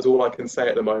 That's all I can say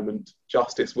at the moment.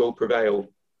 Justice will prevail.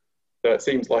 So it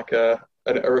seems like a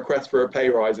request for a pay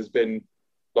rise has been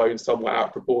blown somewhat out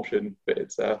of proportion, but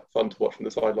it's fun to watch from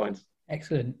the sidelines.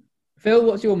 Excellent. Phil,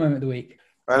 what's your moment of the week?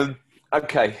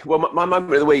 Okay. Well, my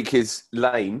moment of the week is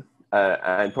lame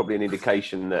and probably an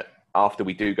indication that after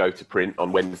we do go to print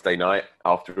on Wednesday night,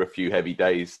 after a few heavy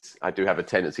days, I do have a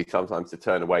tendency sometimes to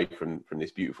turn away from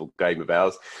this beautiful game of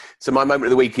ours. So my moment of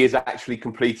the week is actually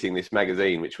completing this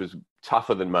magazine, which was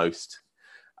tougher than most,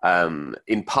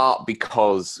 in part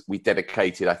because we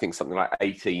dedicated, I think, something like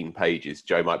 18 pages,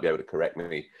 Joe might be able to correct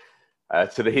me,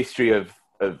 to the history of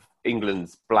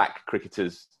England's black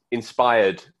cricketers,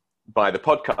 inspired by the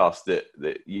podcast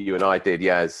that you and I did,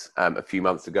 Yaz, a few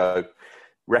months ago,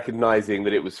 recognising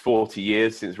that it was 40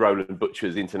 years since Roland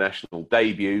Butcher's international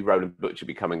debut, Roland Butcher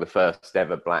becoming the first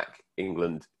ever black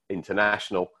England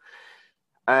international.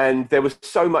 And there was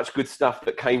so much good stuff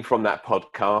that came from that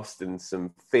podcast, and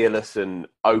some fearless and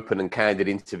open and candid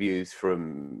interviews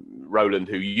from Roland,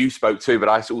 who you spoke to, but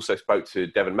I also spoke to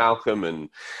Devon Malcolm,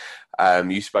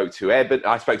 and you spoke to Ebony.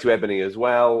 I spoke to Ebony as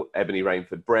well, Ebony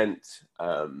Rainford Brent,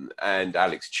 and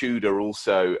Alex Tudor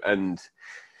also. And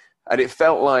it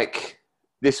felt like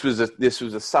this was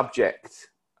a subject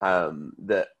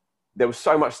that there was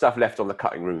so much stuff left on the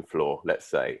cutting room floor, let's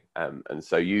say. And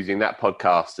so using that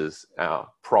podcast as our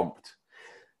prompt,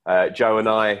 Joe and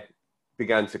I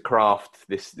began to craft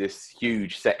this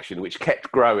huge section, which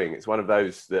kept growing. It's one of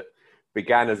those that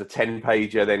began as a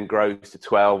 10-pager, then grows to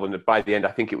 12. And by the end,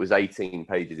 I think it was 18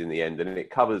 pages in the end. And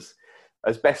it covers,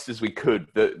 as best as we could,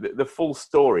 the full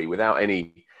story without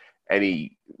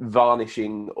any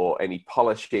varnishing or any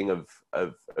polishing of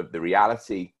the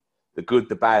reality the good,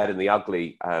 the bad, and the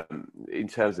ugly in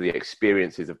terms of the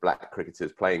experiences of black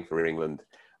cricketers playing for England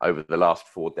over the last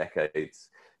 4 decades.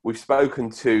 We've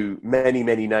spoken to many,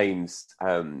 many names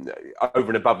over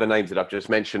and above the names that I've just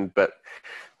mentioned, but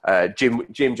Jim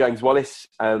James Wallace,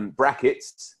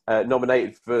 brackets,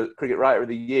 nominated for Cricket Writer of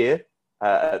the Year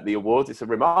at the awards. It's a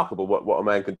remarkable what a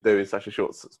man can do in such a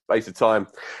short space of time,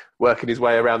 working his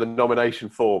way around the nomination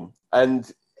form.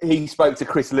 And he spoke to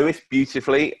Chris Lewis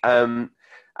beautifully, and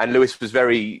Lewis was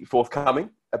very forthcoming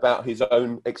about his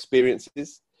own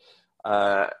experiences.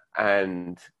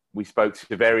 And we spoke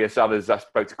to various others. I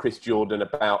spoke to Chris Jordan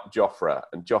about Jofra,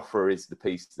 and Jofra is the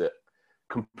piece that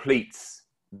completes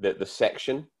the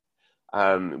section,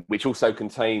 which also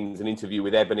contains an interview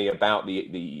with Ebony about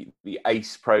the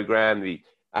ACE program, the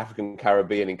African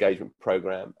Caribbean Engagement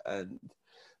Program. And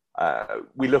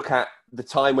we look at the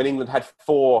time when England had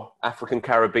 4 African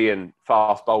Caribbean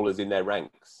fast bowlers in their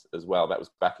ranks as well. That was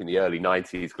back in the early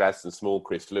 90s. Gladstone Small,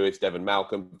 Chris Lewis, Devon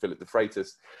Malcolm, Philip de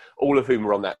Freitas, all of whom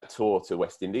were on that tour to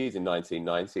West Indies in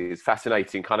 1990. It's a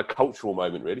fascinating kind of cultural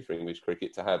moment, really, for English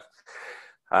cricket to have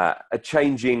a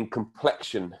changing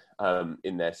complexion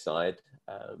in their side.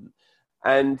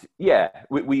 And yeah,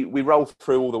 we rolled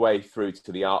through all the way through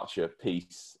to the Archer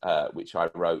piece, which I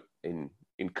wrote in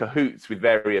cahoots with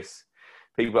various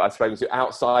people I've spoken to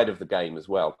outside of the game as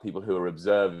well, people who are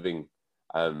observing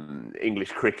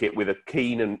English cricket with a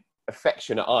keen and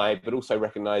affectionate eye, but also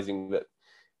recognising that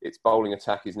its bowling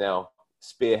attack is now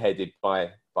spearheaded by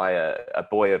a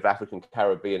boy of African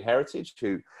Caribbean heritage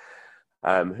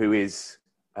who is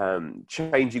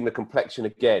changing the complexion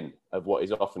again of what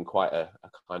is often quite a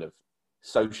kind of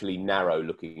socially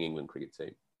narrow-looking England cricket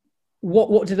team.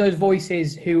 What do those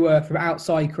voices who were from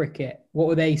outside cricket, what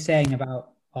were they saying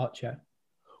about Archer?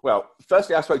 Well,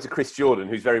 firstly, I spoke to Chris Jordan,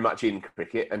 who's very much in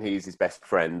cricket, and he's his best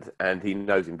friend, and he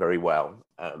knows him very well.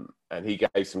 And he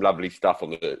gave some lovely stuff on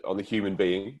the human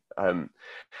being.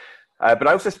 But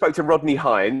I also spoke to Rodney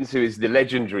Hines, who is the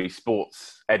legendary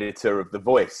sports editor of The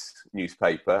Voice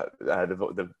newspaper,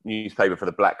 the newspaper for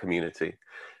the black community.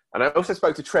 And I also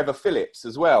spoke to Trevor Phillips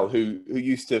as well, who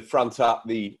used to front up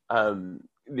the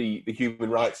Human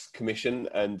Rights Commission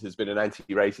and has been an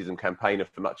anti-racism campaigner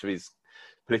for much of his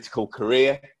political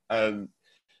career,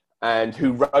 and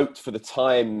who wrote for the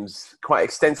Times quite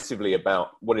extensively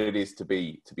about what it is to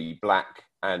be black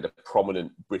and a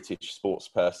prominent British sports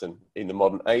person in the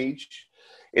modern age,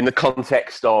 in the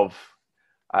context of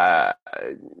the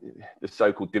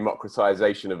so-called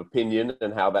democratisation of opinion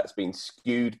and how that's been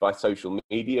skewed by social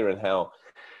media, and how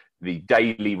the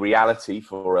daily reality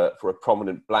for a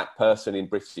prominent black person in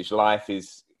British life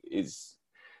is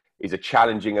a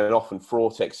challenging and often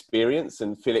fraught experience.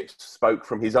 And Phillips spoke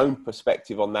from his own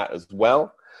perspective on that as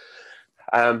well.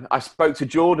 I spoke to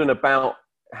Jordan about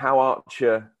how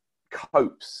Archer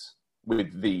copes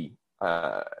with the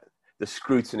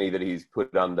scrutiny that he's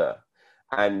put under,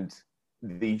 and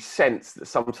the sense that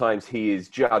sometimes he is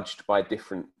judged by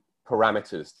different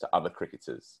parameters to other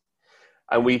cricketers.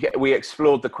 And we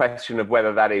explored the question of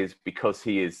whether that is because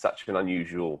he is such an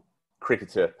unusual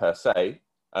cricketer per se,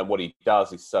 and what he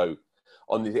does is so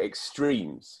on the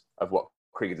extremes of what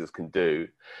cricketers can do,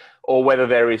 or whether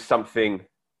there is something,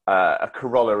 a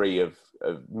corollary of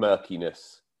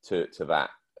murkiness to that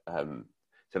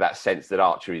sense that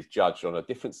Archer is judged on a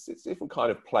different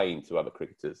kind of plane to other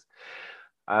cricketers.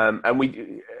 And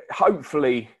we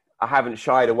hopefully, I haven't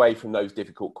shied away from those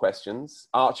difficult questions.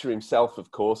 Archer himself,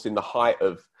 of course, in the height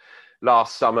of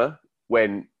last summer,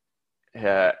 when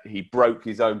he broke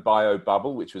his own bio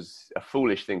bubble, which was a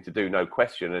foolish thing to do, no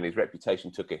question, and his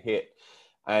reputation took a hit,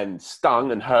 and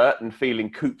stung and hurt and feeling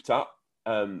cooped up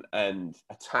and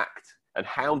attacked and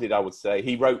hounded, I would say.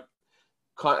 He wrote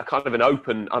kind of an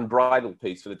open, unbridled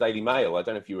piece for the Daily Mail. I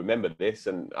don't know if you remember this,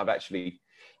 and I've actually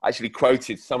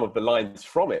quoted some of the lines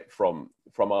from it from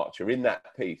Archer in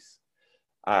that piece.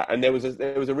 And there was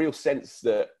a real sense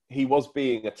that he was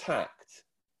being attacked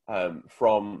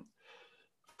from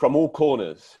all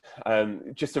corners.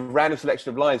 Just a random selection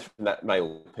of lines from that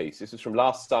Mail piece. This was from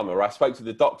last summer. I spoke to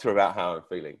the doctor about how I'm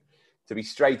feeling. To be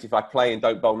straight, if I play and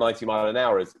don't bowl 90 mile an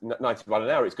hour, it's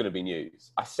going to be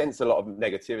news. I sense a lot of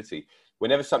negativity.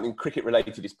 Whenever something cricket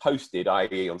related is posted,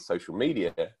 i.e. on social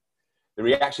media, the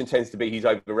reaction tends to be he's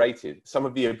overrated. Some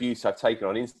of the abuse I've taken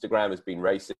on Instagram has been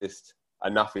racist.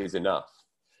 Enough is enough.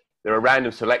 There are a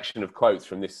random selection of quotes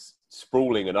from this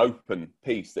sprawling and open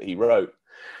piece that he wrote.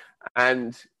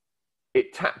 And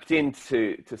it tapped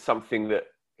into something that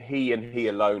he and he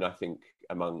alone, I think,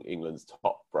 among England's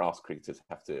top brass cricketers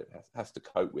has to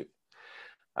cope with.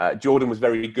 Jordan was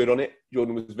very good on it.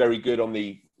 Jordan was very good on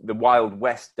the Wild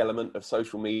West element of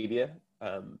social media.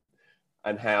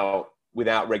 and how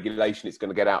without regulation it's going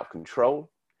to get out of control.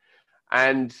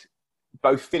 And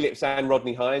both Phillips and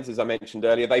Rodney Hines, as I mentioned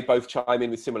earlier, they both chime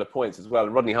in with similar points as well.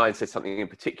 And Rodney Hines said something in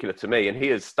particular to me, and he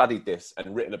has studied this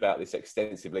and written about this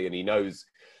extensively, and he knows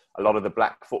a lot of the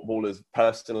black footballers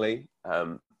personally,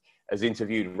 has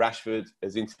interviewed Rashford,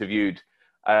 has interviewed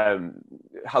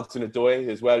Hudson-Odoi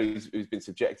as well, who's been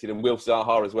subjected, and Wilf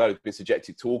Zaha as well, who's been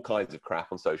subjected to all kinds of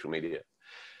crap on social media.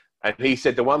 And he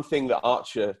said the one thing that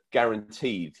Archer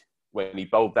guaranteed when he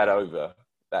bowled that over,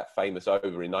 that famous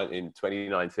over in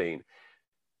 2019,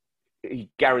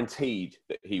 he guaranteed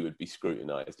that he would be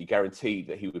scrutinised. He guaranteed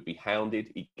that he would be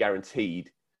hounded. He guaranteed,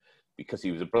 because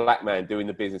he was a black man doing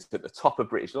the business at the top of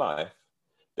British life,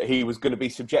 that he was going to be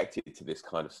subjected to this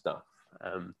kind of stuff.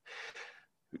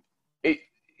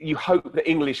 You hope that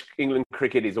England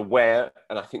cricket is aware,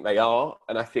 and I think they are,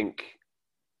 and I think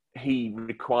he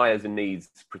requires and needs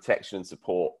protection and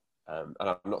support. And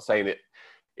I'm not saying that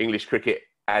English cricket,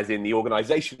 as in the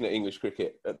organisation of English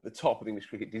cricket, at the top of English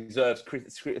cricket, deserves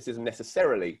criticism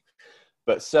necessarily,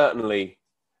 but certainly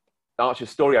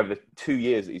Archer's story over the 2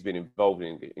 years that he's been involved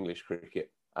in English cricket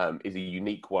is a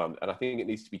unique one, and I think it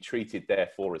needs to be treated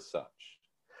therefore as such.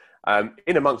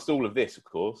 In amongst all of this, of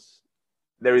course,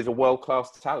 there is a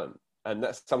world-class talent, and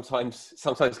that sometimes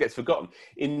gets forgotten.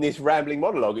 In this rambling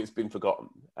monologue, it's been forgotten.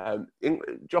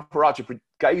 Jofra Archer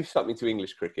gave something to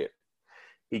English cricket.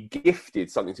 He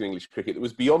gifted something to English cricket that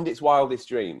was beyond its wildest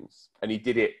dreams, and he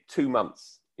did it 2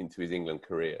 months into his England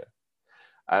career.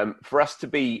 For us to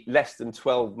be less than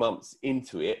 12 months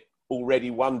into it, already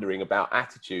wondering about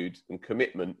attitude and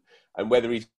commitment and whether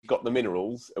he's got the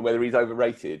minerals and whether he's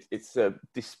overrated, it's a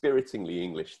dispiritingly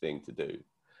English thing to do.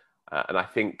 And I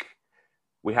think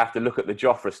we have to look at the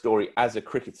Jofra story as a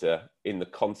cricketer in the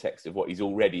context of what he's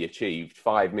already achieved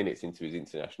 5 minutes into his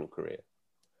international career.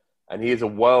 And he is a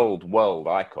world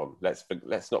icon. Let's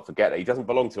not forget that. He doesn't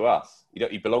belong to us.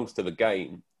 He belongs to the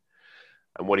game.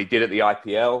 And what he did at the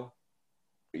IPL,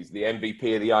 he's the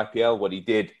MVP of the IPL. What he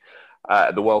did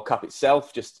at the World Cup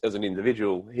itself, just as an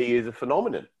individual, he is a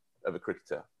phenomenon of a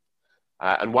cricketer.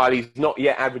 And while he's not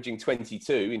yet averaging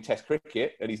 22 in Test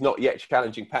cricket, and he's not yet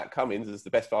challenging Pat Cummins as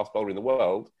the best fast bowler in the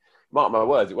world, mark my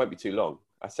words, it won't be too long.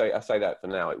 I say that for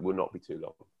now, it will not be too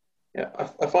long. Yeah,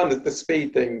 I find that the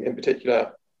speed thing in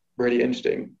particular really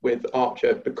interesting with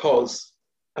Archer, because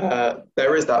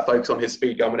there is that focus on his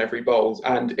speed gun whenever he bowls,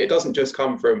 and it doesn't just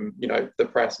come from the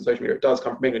press and social media. It does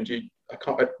come from England. It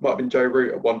might have been Joe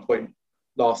Root at one point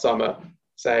last summer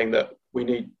saying that we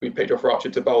picked Jofra Archer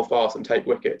to bowl fast and take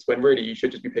wickets, when really you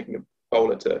should just be picking a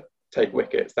bowler to take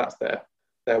wickets. That's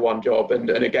their one job. And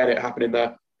again, it happened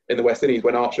in the West Indies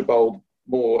when Archer bowled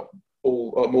more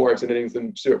overs in innings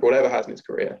than Stuart Broad ever has in his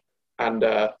career, and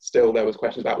still there was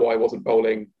questions about why he wasn't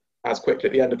bowling as quickly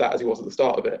at the end of that as he was at the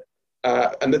start of it.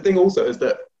 And the thing also is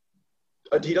that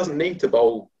he doesn't need to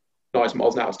bowl 90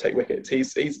 miles an hour to take wickets.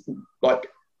 He's like,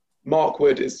 Mark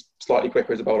Wood is slightly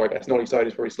quicker as a bowler, I guess. Nolly Stone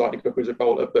is probably slightly quicker as a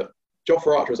bowler, but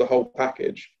Jofra Archer as a whole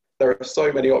package, there are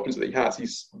so many options that he has.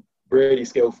 He's really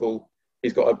skillful.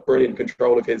 He's got a brilliant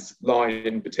control of his line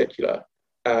in particular.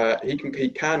 He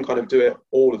can kind of do it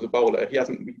all as a bowler.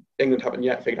 England haven't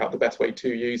yet figured out the best way to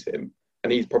use him,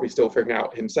 and he's probably still figuring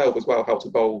out himself as well how to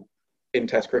bowl in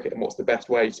Test cricket and what's the best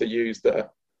way to use the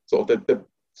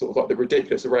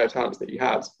ridiculous array of talents that he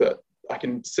has. But I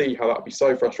can see how that would be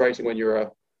so frustrating when you're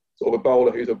a sort of a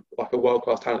bowler who's a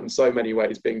world-class talent in so many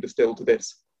ways, being distilled to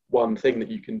this one thing that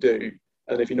you can do.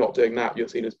 And if you're not doing that, you're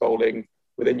seen as bowling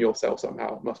within yourself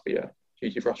somehow. It must be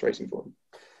hugely frustrating for him.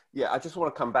 Yeah, I just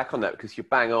want to come back on that because you're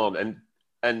bang on.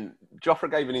 And Jofra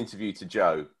gave an interview to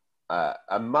Joe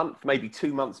a month, maybe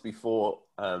 2 months before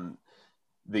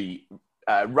the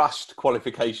rushed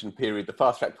qualification period, the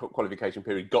fast-track qualification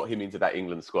period got him into that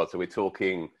England squad. So we're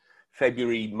talking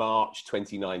February, March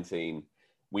 2019.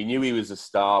 We knew he was a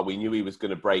star. We knew he was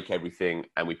going to break everything.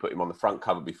 And we put him on the front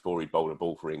cover before he'd bowled a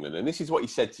ball for England. And this is what he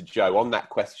said to Joe on that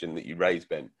question that you raised,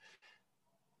 Ben.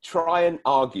 Try and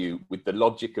argue with the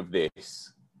logic of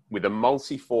this with a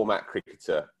multi-format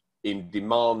cricketer in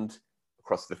demand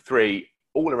across the three,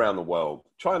 all around the world.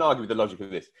 Try and argue with the logic of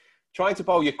this. Trying to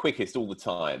bowl your quickest all the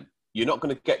time, you're not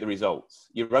going to get the results.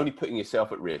 You're only putting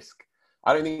yourself at risk.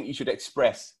 I don't think you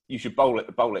should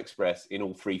bowl express in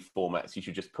all three formats. You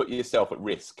should just put yourself at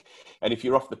risk. And if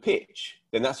you're off the pitch,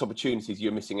 then that's opportunities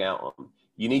you're missing out on.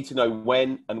 You need to know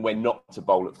when and when not to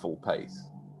bowl at full pace.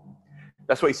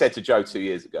 That's what he said to Joe 2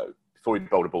 years ago, before he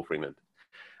bowled a ball for England.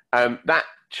 That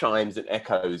chimes and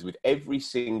echoes with every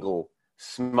single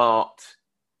smart,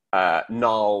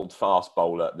 gnarled fast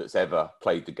bowler that's ever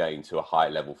played the game to a high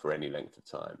level for any length of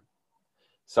time.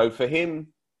 So for him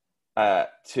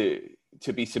to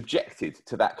to be subjected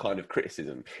to that kind of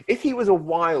criticism. If he was a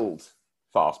wild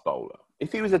fast bowler,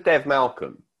 if he was a Dev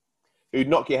Malcolm, who'd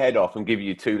knock your head off and give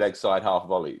you 2 leg side half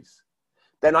volleys,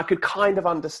 then I could kind of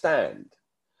understand.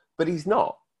 But he's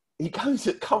not. He goes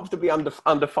at comfortably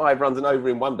under 5 runs and over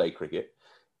in one-day cricket.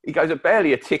 He goes at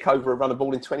barely a tick over a run of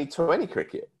ball in 2020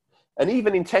 cricket. And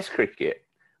even in Test cricket,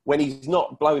 when he's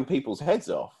not blowing people's heads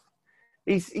off,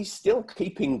 he's still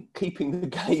keeping the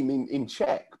game in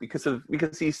check because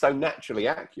he's so naturally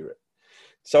accurate.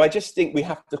 So I just think we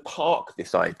have to park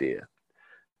this idea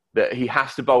that he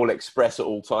has to bowl express at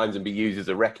all times and be used as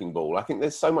a wrecking ball. I think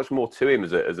there's so much more to him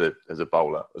as a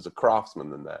bowler, as a craftsman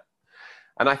than that.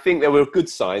 And I think there were good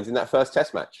signs in that first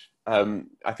Test match.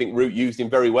 I think Root used him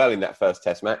very well in that first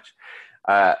Test match.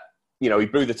 He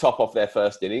blew the top off their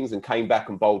first innings and came back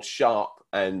and bowled sharp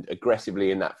and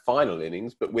aggressively in that final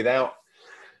innings, but without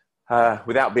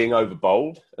being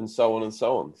over-bowled and so on and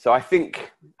so on. So I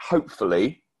think,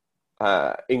 hopefully,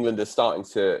 England are starting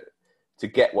to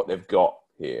get what they've got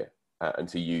here and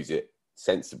to use it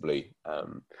sensibly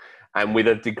and with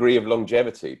a degree of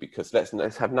longevity, because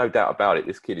let's have no doubt about it,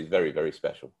 this kid is very, very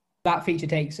special. That feature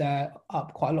takes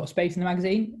up quite a lot of space in the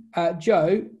magazine.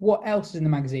 Joe, what else is in the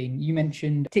magazine? You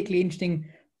mentioned a particularly interesting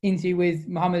interview with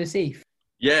Mohammad Asif.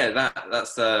 Yeah,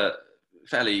 that's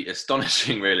fairly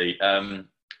astonishing, really.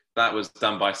 That was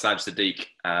done by Saj Sadiq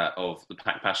of the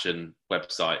Pak Passion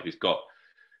website, who's got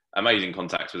amazing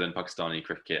contacts within Pakistani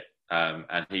cricket.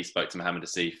 And he spoke to Mohammad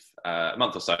Asif a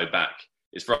month or so back.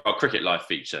 It's for our Cricket Life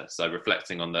feature, so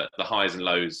reflecting on the highs and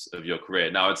lows of your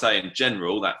career. Now, I'd say in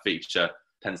general, that feature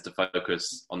tends to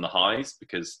focus on the highs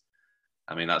because,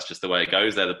 I mean, that's just the way it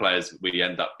goes. They're the players we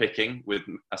end up picking. With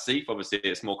Asif, obviously,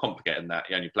 it's more complicated than that.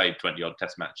 He only played 20-odd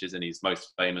Test matches and he's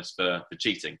most famous for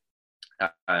cheating.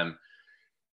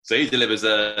 So he delivers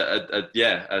a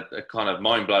kind of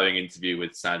mind-blowing interview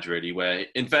with Saj, really, where,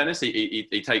 in fairness,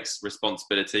 he takes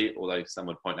responsibility, although some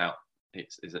would point out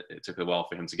it took a while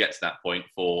for him to get to that point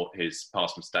for his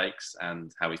past mistakes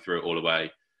and how he threw it all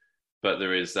away. But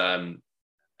there is a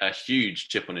huge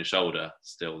chip on his shoulder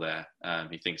still there.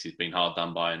 He thinks he's been hard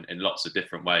done by in lots of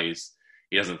different ways.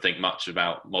 He doesn't think much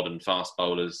about modern fast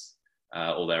bowlers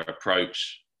or their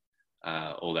approach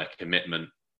or their commitment.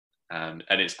 And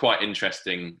it's quite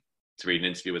interesting to read an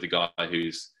interview with a guy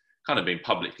who's kind of been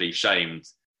publicly shamed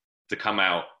to come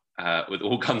out with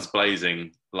all guns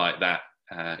blazing like that,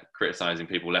 criticising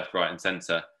people left, right and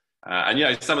centre.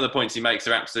 And, some of the points he makes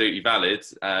are absolutely valid.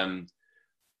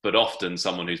 But often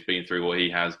someone who's been through what he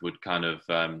has would kind of,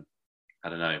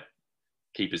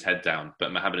 keep his head down.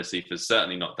 But Mohammad Asif has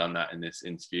certainly not done that in this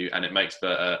interview, and it makes for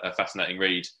a fascinating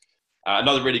read.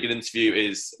 Another really good interview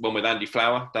is one with Andy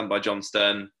Flower, done by John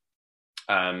Stern,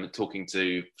 talking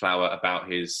to Flower about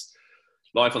his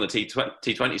life on the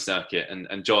T20 circuit.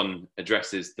 And John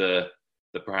addresses the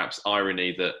perhaps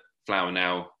irony that Flower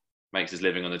now makes his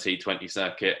living on the T20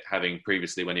 circuit, having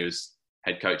previously, when he was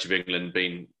head coach of England,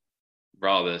 been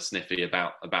rather sniffy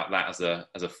about that as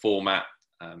a format,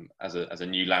 as a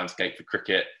new landscape for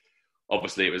cricket.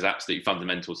 Obviously, it was absolutely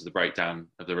fundamental to the breakdown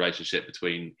of the relationship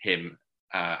between him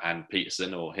and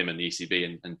Peterson, or him and the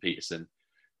ECB and Peterson.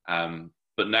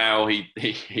 But now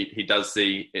he does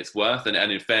see its worth, and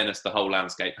in fairness, the whole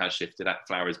landscape has shifted.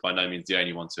 Flower is by no means the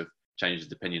only one to have changed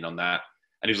his opinion on that.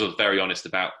 And he was also very honest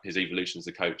about his evolution as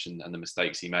a coach and the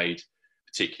mistakes he made,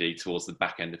 particularly towards the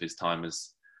back end of his time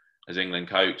as England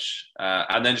coach.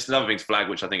 And then just another thing to flag,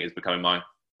 which I think is becoming my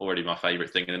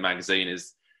favourite thing in the magazine,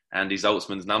 is Andy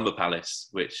Zaltzman's number palace,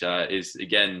 which is,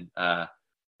 again,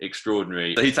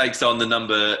 extraordinary. So he takes on the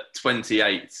number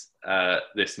 28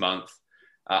 this month.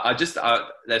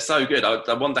 They're so good.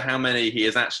 I wonder how many he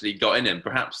has actually got in him.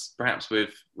 Perhaps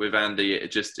with Andy,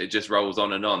 it just rolls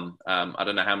on and on. I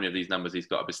don't know how many of these numbers he's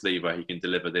got up his sleeve where he can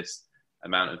deliver this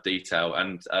amount of detail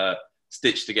and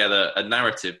stitch together a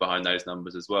narrative behind those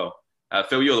numbers as well.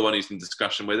 Phil, you're the one who's in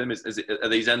discussion with him. Are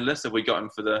these endless? Have we got him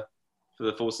for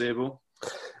the foreseeable?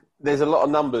 There's a lot of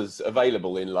numbers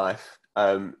available in life,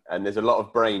 and there's a lot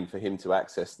of brain for him to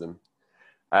access them.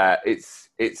 It's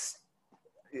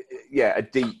a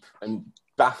deep and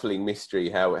baffling mystery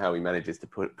how he manages to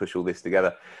push all this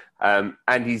together.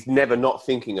 And he's never not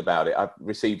thinking about it. I've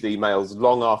received emails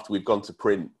long after we've gone to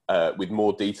print with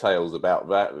more details about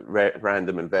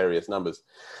random and various numbers.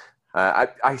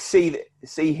 I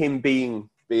see him being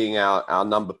our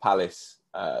number palace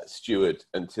steward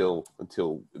until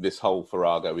this whole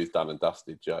farrago is done and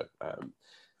dusted, Joe.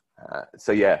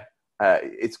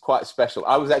 It's quite special.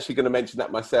 I was actually going to mention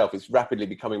that myself. It's rapidly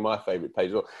becoming my favourite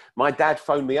page. My dad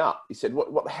phoned me up. He said,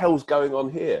 what the hell's going on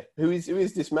here? Who is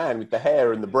this man with the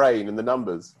hair and the brain and the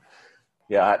numbers?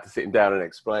 Yeah, I had to sit him down and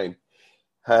explain.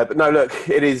 But no, look,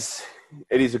 it is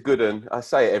a good one. I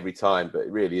say it every time, but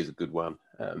it really is a good one.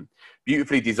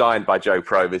 Beautifully designed by Joe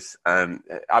Provis.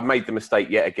 I've made the mistake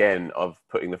yet again of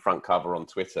putting the front cover on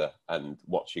Twitter and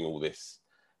watching all this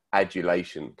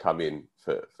adulation come in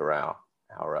for our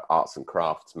arts and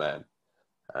crafts man.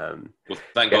 Well,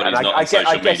 thank God he's not on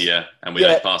social media and we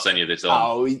don't pass any of this on.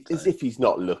 Oh, as if he's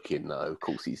not looking, though. Of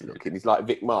course he's looking. He's like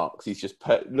Vic Marks. He's just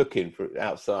looking for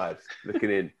outside, looking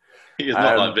in. He is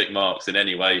not like Vic Marks in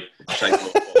any way, shape or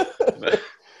form.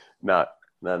 No.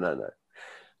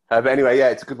 But anyway, yeah,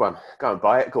 it's a good one. Go and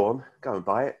buy it. Go on. Go and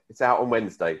buy it. It's out on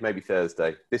Wednesday, maybe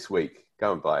Thursday, this week.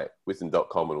 Go and buy it.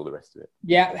 Wisdom.com and all the rest of it.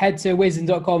 Yeah, head to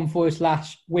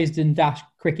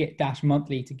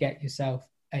wisdom.com/wisdom-cricket-monthly to get yourself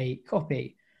a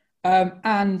copy.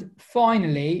 And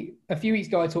finally, a few weeks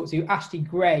ago, I talked to Ashley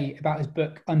Gray about his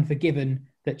book, Unforgiven,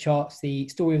 that charts the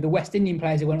story of the West Indian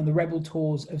players who went on the rebel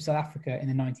tours of South Africa in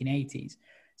the 1980s.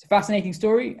 It's a fascinating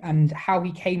story, and how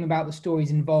he came about the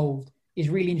stories involved is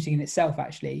really interesting in itself,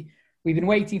 actually. We've been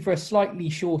waiting for a slightly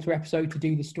shorter episode to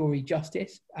do the story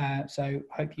justice, so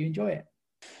hope you enjoy it.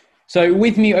 So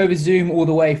with me over Zoom all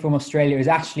the way from Australia is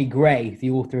Ashley Gray,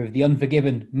 the author of The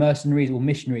Unforgiven, Mercenaries or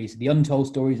Missionaries, the untold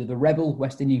stories of the rebel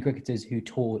West Indian cricketers who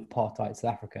toured apartheid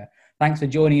South Africa. Thanks for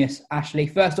joining us, Ashley.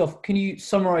 First off, can you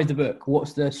summarise the book?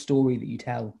 What's the story that you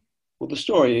tell? Well, the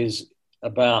story is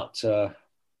about a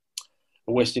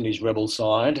West Indies rebel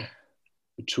side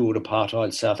who toured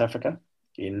apartheid South Africa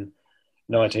in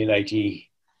 1982-3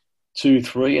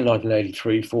 and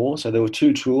 1983-4. So there were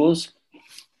two tours.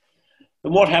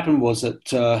 And what happened was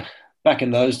that back in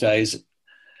those days,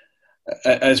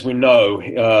 as we know,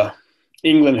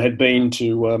 England had been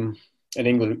to,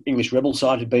 an English rebel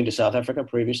side had been to South Africa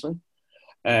previously,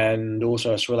 and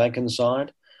also a Sri Lankan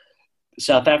side.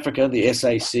 South Africa, the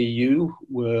SACU,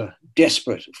 were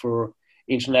desperate for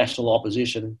international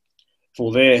opposition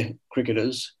for their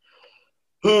cricketers,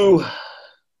 who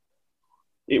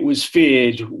it was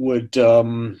feared would...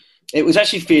 it was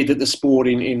actually feared that the sport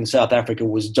in South Africa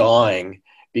was dying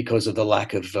because of the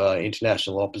lack of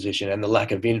international opposition and the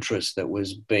lack of interest that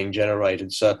was being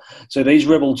generated. So these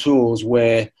rebel tours,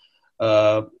 where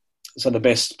some of the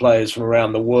best players from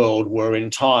around the world were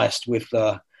enticed with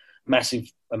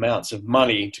massive amounts of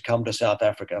money to come to South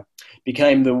Africa,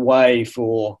 became the way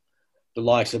for the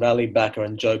likes of Ali Bakar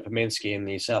and Joe Pomensky in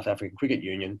the South African Cricket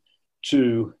Union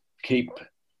to keep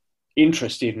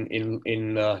interest in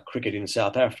cricket in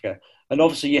South Africa. And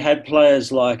obviously you had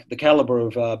players like the calibre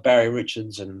of Barry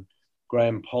Richards and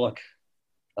Graham Pollock,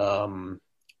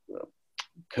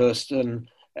 Kirsten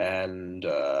and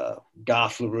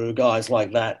Garth LaRue, guys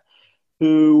like that,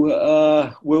 who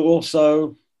were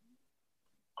also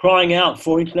crying out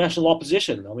for international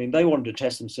opposition. I mean, they wanted to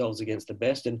test themselves against the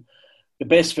best, and the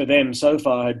best for them so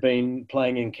far had been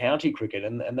playing in county cricket,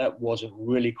 and that wasn't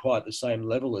really quite the same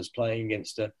level as playing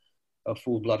against a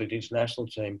full-blooded international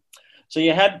team. So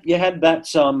you had that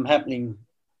happening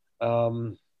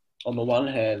on the one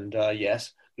hand,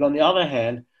 yes. But on the other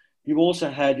hand, you also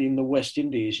had in the West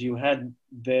Indies, you had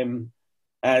them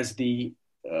as the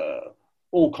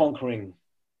all-conquering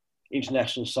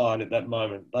international side at that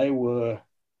moment. They were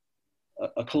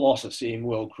a colossus in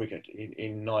world cricket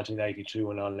in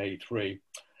 1982 and 1983.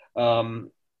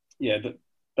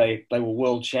 They were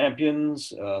world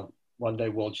champions, one-day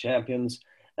world champions,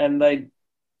 and they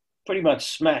pretty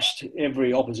much smashed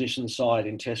every opposition side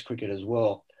in Test cricket as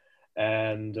well.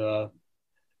 And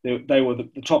they were the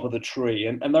top of the tree.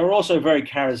 And they were also very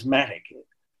charismatic.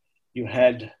 You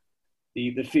had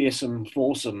the fearsome,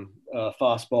 foursome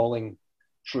fast bowling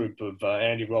troupe of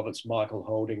Andy Roberts, Michael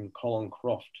Holding, Colin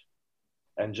Croft,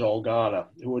 and Joel Garner,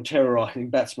 who were terrorising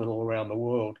batsmen all around the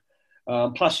world.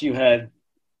 Plus you had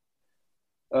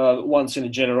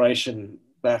once-in-a-generation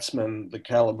batsmen, the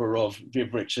calibre of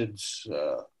Viv Richards,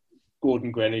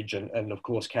 Gordon Greenidge, and of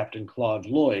course, Captain Clive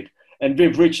Lloyd. And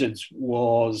Viv Richards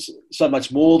was so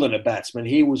much more than a batsman.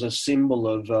 He was a symbol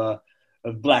of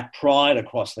black pride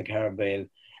across the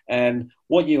Caribbean. And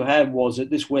what you had was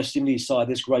that this West Indies side,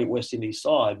 this great West Indies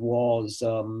side, was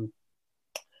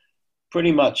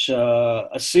pretty much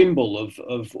a symbol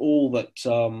of all that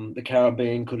the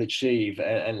Caribbean could achieve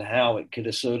and how it could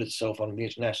assert itself on the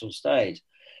international stage.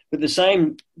 But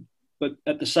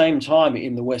at the same time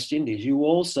in the West Indies, you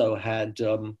also had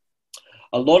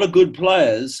a lot of good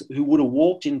players who would have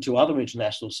walked into other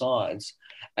international sides,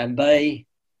 and they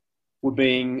were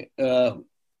being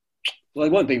they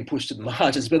weren't being pushed to the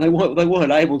margins, but they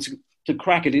weren't able to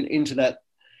crack it into that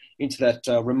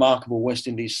remarkable West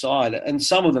Indies side. And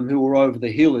some of them who were over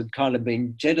the hill had kind of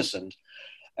been jettisoned,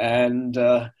 and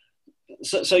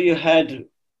so you had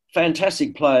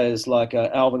fantastic players like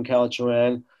Alvin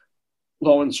Kalcharan,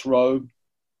 Lawrence Rowe,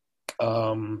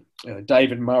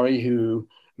 David Murray, who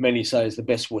many say is the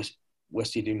best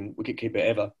West Indian wicketkeeper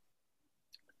ever.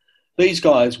 These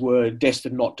guys were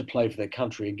destined not to play for their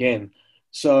country again.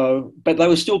 So, but they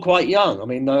were still quite young. I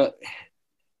mean,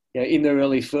 in their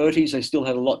early 30s, they still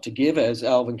had a lot to give, as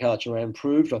Alvin Kalcharan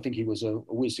proved. I think he was a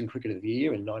Wisden Cricketer of the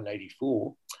Year in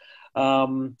 1984.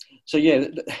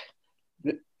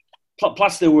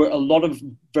 Plus there were a lot of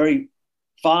very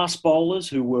fast bowlers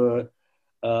who were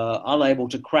unable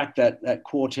to crack that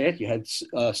quartet. You had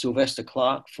Sylvester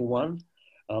Clarke for one.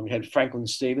 You had Franklin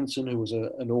Stevenson, who was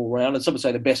an all-rounder. Some would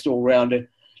say the best all-rounder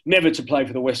never to play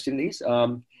for the West Indies.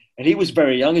 And he was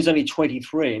very young. He's only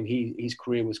 23, and his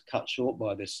career was cut short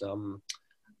by this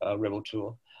Rebel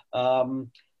Tour.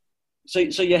 So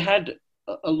you had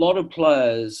a lot of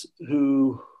players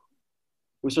who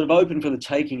were sort of open for the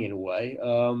taking in a way.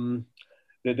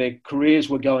 Their careers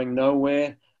were going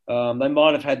nowhere. They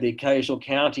might have had the occasional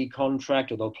county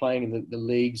contract, or they were playing in the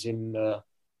leagues in the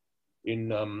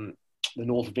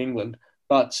north of England.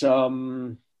 But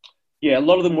a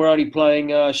lot of them were only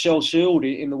playing Shell Shield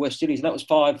in the West Indies, and that was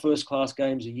 5 first-class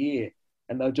games a year,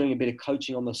 and they were doing a bit of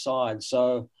coaching on the side.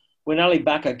 So when Ali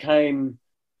Bakar came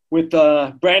with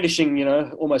brandishing,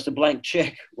 almost a blank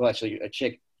check, well, actually a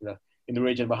check, in the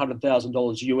region of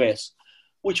 $100,000 US,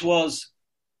 which was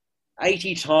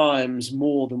 80 times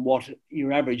more than what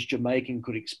your average Jamaican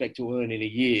could expect to earn in a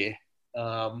year.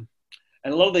 And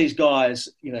a lot of these guys,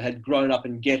 had grown up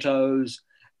in ghettos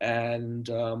and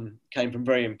came from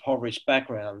very impoverished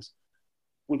backgrounds.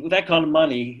 With that kind of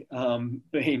money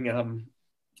being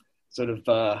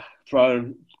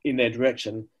thrown in their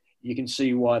direction, you can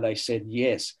see why they said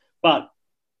yes. But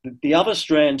the other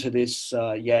strand to this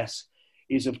yes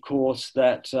is, of course,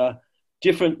 that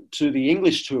different to the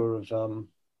English tour of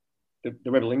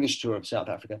the Rebel English tour of South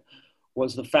Africa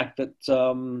was the fact that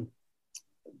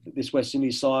this West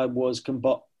Indies side was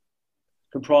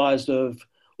comprised of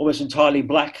almost entirely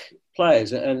black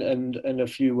players and a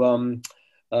few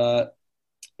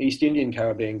East Indian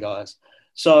Caribbean guys.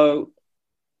 So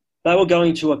they were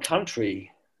going to a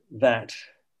country that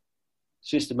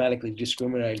systematically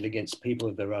discriminated against people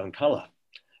of their own colour.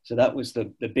 So that was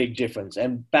the big difference.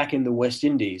 And back in the West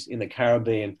Indies, in the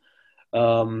Caribbean,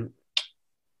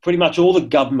 pretty much all the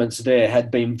governments there had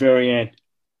been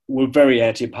were very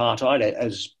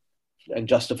anti-apartheid, and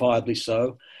justifiably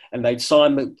so. And they'd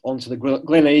signed onto the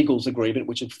Glen Eagles Agreement,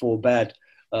 which had forbade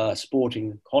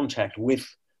sporting contact with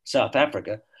South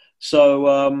Africa.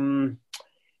 So,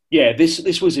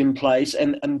 this was in place.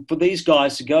 And for these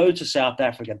guys to go to South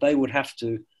Africa, they would have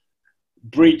to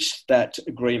breach that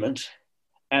agreement,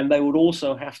 and they would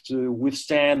also have to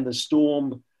withstand the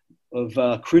storm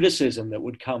of criticism that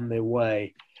would come their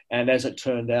way. And as it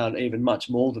turned out, even much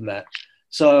more than that.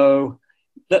 So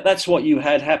that's what you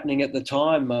had happening at the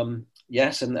time,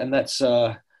 yes, and that's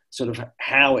sort of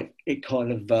how it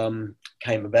kind of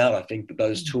came about, I think,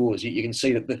 those tours. You can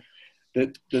see that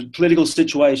the political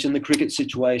situation, the cricket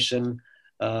situation,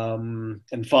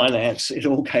 and finance, it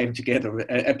all came together.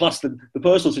 And plus the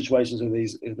personal situations of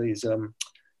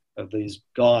these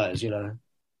guys,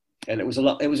 And it was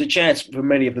a chance for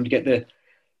many of them to get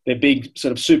their big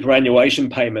sort of superannuation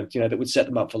payment, that would set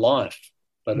them up for life.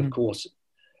 But of course,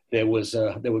 there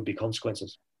would be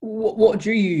consequences. What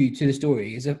drew you to the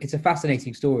story? It's a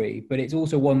fascinating story, but it's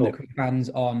also one that cricket fans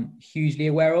aren't hugely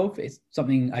aware of. It's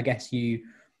something I guess you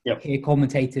hear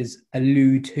commentators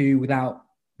allude to without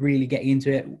really getting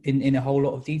into it in a whole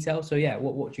lot of detail. So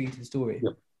what drew you to the story?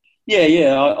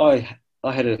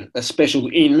 I had a special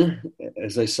in,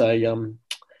 as they say.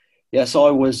 So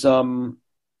I was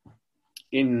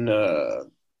in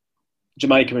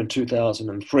Jamaica in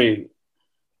 2003,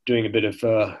 doing a bit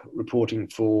of reporting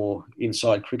for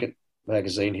Inside Cricket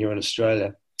magazine here in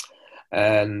Australia.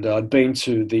 And I'd been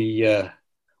to the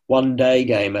one-day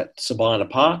game at Sabina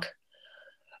Park.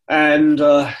 And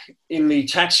in the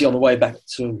taxi on the way back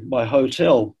to my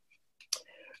hotel,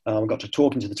 I got to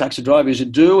talking to the taxi driver, as you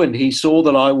do, and he saw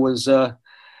that I was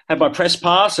had my press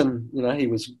pass, and he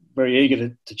was very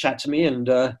eager to chat to me, and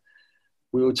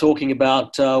we were talking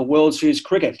about World Series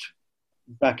cricket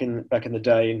back in the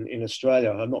day in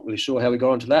Australia. I'm not really sure how we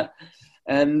got onto that.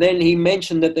 And then he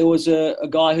mentioned that there was a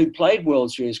guy who played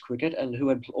World Series cricket and who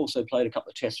had also played a couple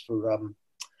of tests for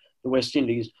the West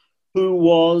Indies, who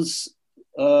was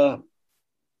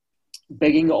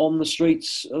begging on the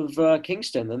streets of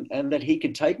Kingston, and that he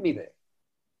could take me there.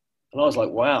 And I was like,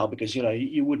 wow, because,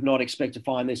 you would not expect to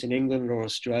find this in England or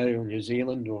Australia or New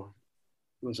Zealand, or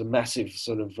it was a massive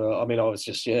sort of, I was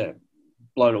just,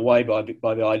 blown away by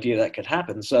the idea that could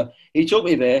happen. So he took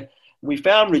me there. We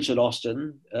found Richard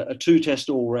Austin, a two-test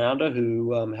all-rounder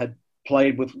who had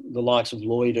played with the likes of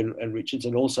Lloyd and Richards,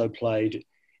 and also played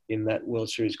in that World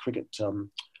Series cricket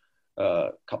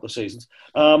couple of seasons.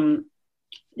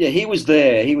 He was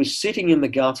there. He was sitting in the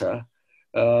gutter,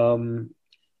 and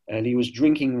he was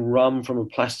drinking rum from a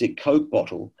plastic Coke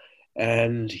bottle,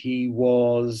 and he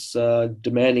was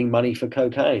demanding money for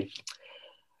cocaine.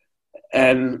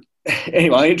 And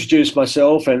anyway, I introduced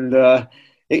myself, and the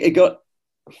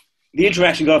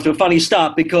interaction got off to a funny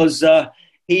start because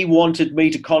he wanted me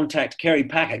to contact Kerry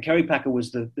Packer. Kerry Packer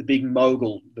was the big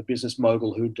mogul, the business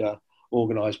mogul who'd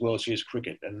organised World Series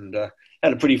cricket and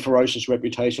had a pretty ferocious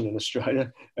reputation in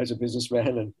Australia as a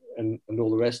businessman and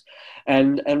all the rest.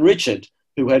 And Richard,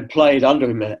 who had played under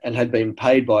him and had been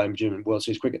paid by him during World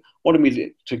Series cricket, wanted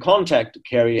me to contact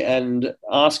Kerry and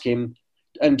ask him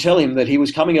and tell him that he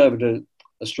was coming over to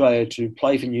Australia to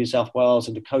play for New South Wales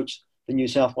and to coach the New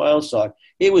South Wales side.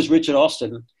 Here was Richard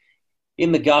Austin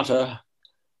in the gutter,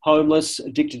 homeless,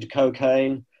 addicted to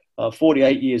cocaine,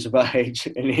 48 years of age,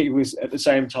 and he was at the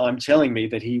same time telling me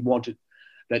that he wanted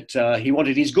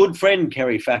his good friend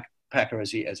Kerry Packer,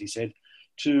 as he said,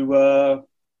 to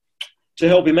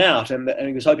help him out, and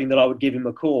he was hoping that I would give him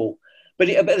a call. But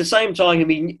at the same time,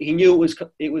 he knew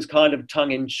it was kind of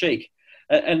tongue in cheek,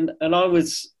 and I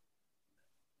was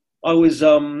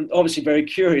obviously very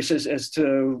curious as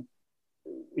to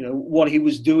what he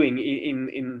was doing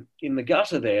in the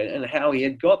gutter there and how he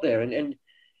had got there. And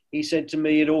he said to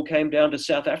me, it all came down to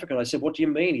South Africa. And I said, what do you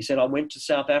mean? He said, I went to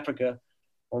South Africa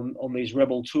on these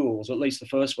rebel tours, or at least the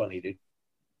first one he did.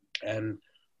 And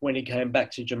when he came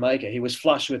back to Jamaica, he was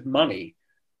flush with money,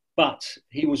 but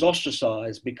he was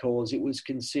ostracized because it was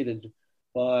considered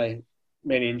by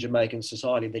many in Jamaican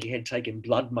society that he had taken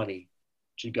blood money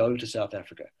to go to South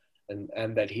Africa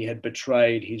and that he had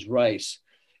betrayed his race.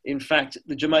 In fact,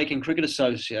 the Jamaican Cricket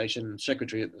Association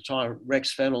secretary at the time,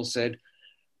 Rex Fennell, said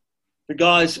the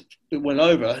guys that went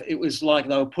over, it was like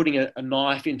they were putting a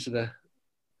knife into the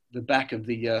back of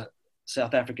the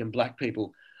South African black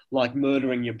people, like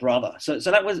murdering your brother. So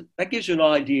that gives you an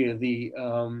idea of the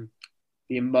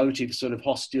emotive sort of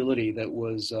hostility that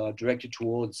was directed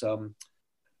towards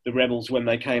the rebels when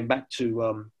they came back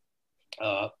to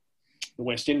the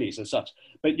West Indies as such.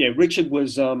 But yeah, Richard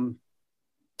was,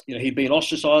 he'd been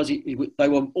ostracised. They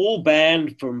were all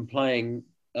banned from playing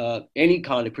any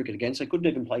kind of cricket against. They couldn't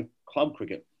even play club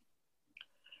cricket.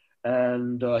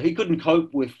 And he couldn't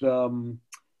cope with the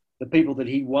people that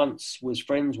he once was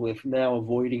friends with now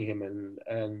avoiding him.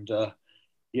 And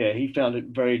he found it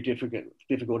very difficult,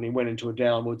 and he went into a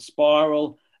downward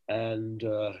spiral, and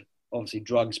obviously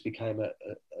drugs became a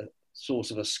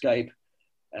source of escape.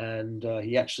 And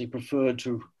he actually preferred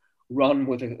to run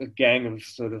with a gang of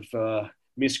sort of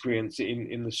miscreants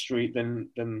in the street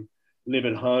than live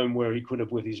at home where he could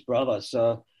have with his brother.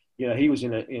 So, he was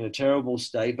in a terrible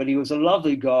state, but he was a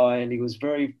lovely guy, and he was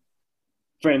very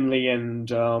friendly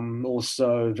and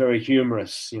also very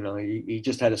humorous. He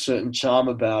just had a certain charm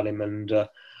about him. And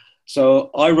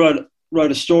so I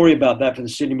wrote a story about that for the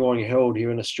Sydney Morning Herald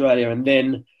here in Australia. And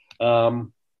then,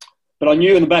 but I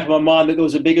knew in the back of my mind that there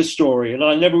was a bigger story, and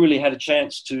I never really had a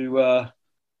chance to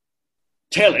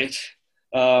tell it.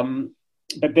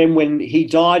 But then when he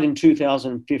died in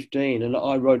 2015, and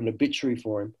I wrote an obituary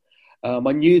for him,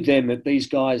 I knew then that these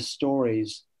guys'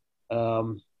 stories,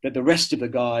 that the rest of the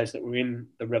guys that were in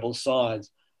the rebel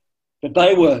sides, that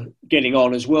they were getting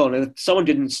on as well. And if someone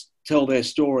didn't tell their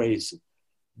stories,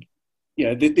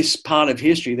 this part of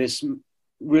history, this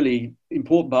really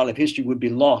important part of history would be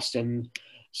lost. And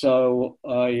so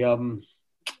I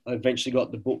eventually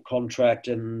got the book contract,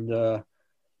 and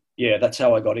that's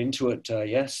how I got into it,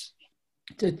 yes.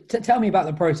 Tell me about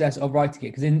the process of writing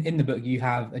it, because in the book you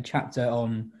have a chapter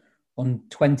on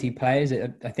 20 players. I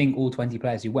think all 20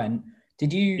 players who went.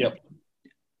 Did you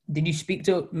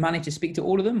manage to speak to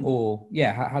all of them, or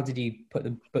how did you put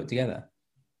the book together?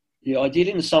 Yeah, I did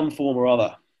in some form or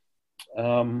other.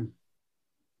 15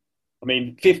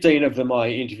 of them I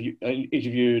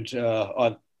interviewed.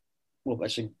 I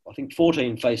think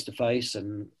 14 face to face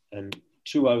and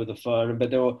 2 over the phone.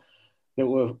 But there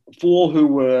were 4 who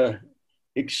were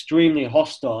extremely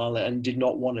hostile and did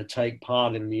not want to take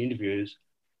part in the interviews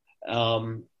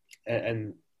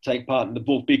and take part in the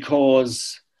book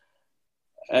because,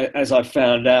 as I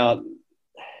found out,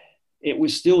 it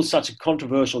was still such a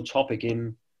controversial topic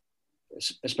in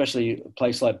especially a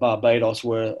place like Barbados,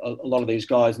 where a lot of these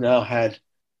guys now had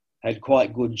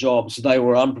quite good jobs. They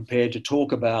were unprepared to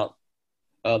talk about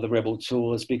the rebel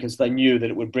tours because they knew that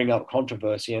it would bring up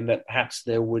controversy and that perhaps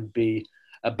there would be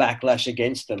a backlash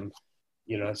against them.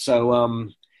 So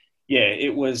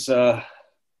it was a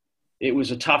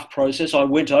tough process. I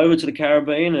went over to the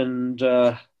Caribbean and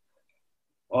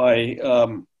I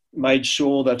made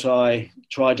sure that I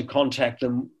tried to contact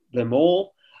them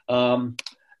all,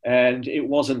 and it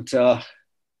wasn't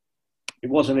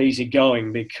easy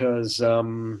going because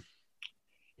many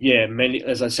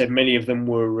of them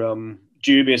were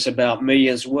dubious about me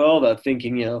as well. They're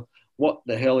thinking, what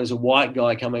the hell is a white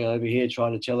guy coming over here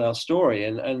trying to tell our story?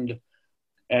 And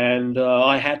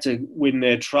I had to win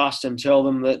their trust and tell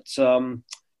them that,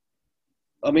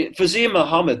 Fazir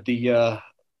Muhammad, the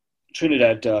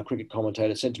Trinidad cricket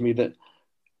commentator, said to me that,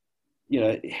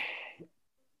 it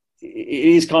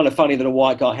is kind of funny that a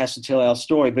white guy has to tell our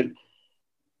story, but,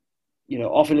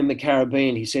 often in the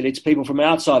Caribbean, he said, it's people from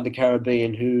outside the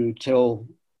Caribbean who tell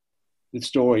the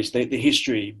stories, the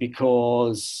history,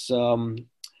 because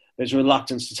there's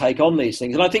reluctance to take on these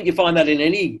things. And I think you find that in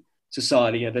any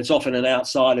society, there's often an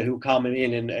outsider who'll come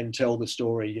in and tell the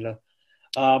story,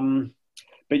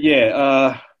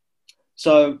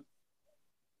 so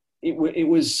it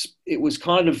was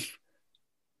kind of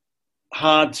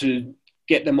hard to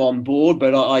get them on board,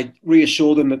 but I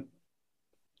reassured them that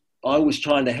I was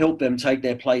trying to help them take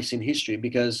their place in history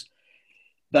because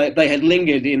they had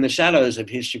lingered in the shadows of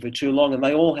history for too long and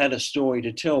they all had a story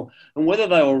to tell. And whether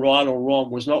they were right or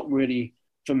wrong was not really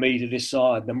for me to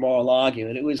decide, the moral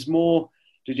argument. It was more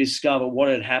to discover what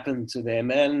had happened to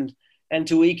them and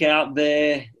to eke out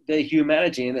their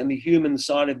humanity and the human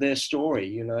side of their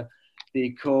story,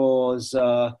 because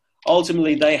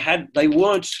ultimately they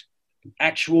weren't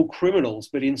actual criminals,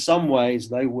 but in some ways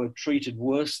they were treated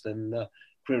worse than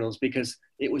criminals because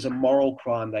it was a moral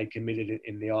crime they committed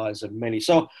in the eyes of many.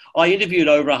 So I interviewed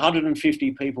over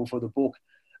 150 people for the book,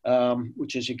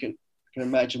 which, as you can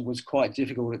imagine, was quite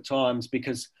difficult at times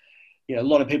because a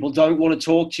lot of people don't want to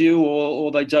talk to you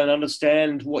or they don't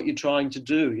understand what you're trying to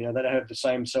do. They don't have the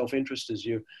same self-interest as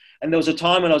you. And there was a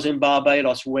time when I was in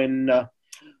Barbados when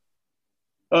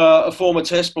a former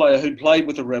Test player who'd played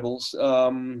with the Rebels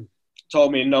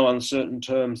told me in no uncertain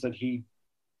terms that he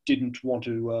didn't want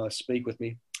to speak with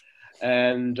me.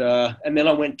 And then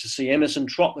I went to see Emerson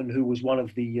Trotman, who was one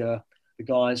of the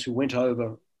guys who went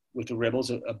over with the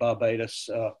Rebels, a Barbados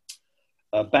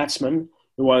batsman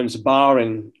who owns a bar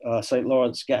in St.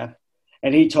 Lawrence Gap.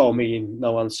 And he told me in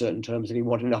no uncertain terms that he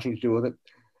wanted nothing to do with it.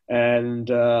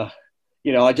 And, I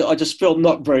just felt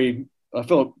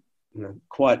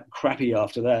quite crappy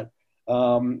after that.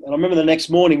 And I remember the next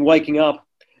morning waking up,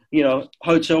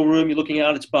 hotel room, you're looking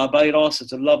out, it's Barbados,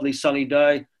 it's a lovely sunny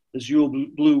day, azure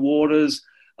blue waters,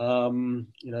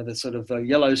 the sort of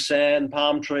yellow sand,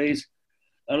 palm trees.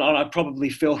 And I probably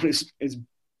felt as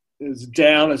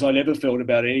down as I'd ever felt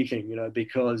about anything,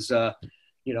 because, I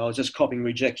was just copying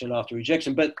rejection after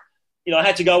rejection. But, I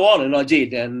had to go on and I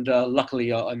did. And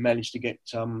luckily I managed to get,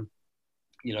 I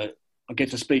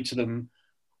get to speak to them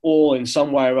all in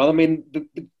some way or other. I mean,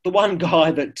 the one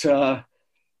guy that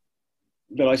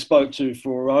I spoke to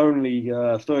for only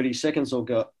 30 seconds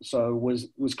or so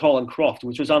was Colin Croft,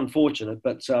 which was unfortunate.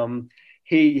 But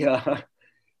he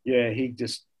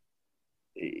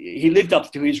lived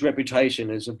up to his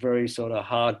reputation as a very sort of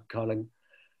hard kind of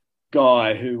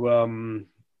guy who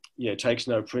takes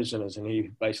no prisoners, and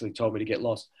he basically told me to get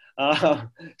lost. But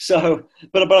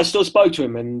I still spoke to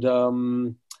him,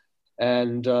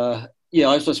 and I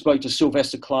also spoke to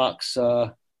Sylvester Clark's.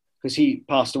 Because he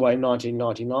passed away in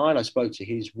 1999. I spoke to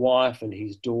his wife and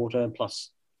his daughter, plus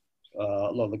a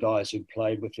lot of the guys who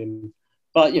played with him.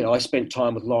 But, I spent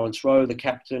time with Lawrence Rowe, the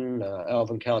captain,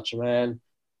 Alvin Kalchaman,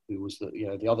 who was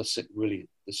the other really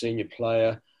the senior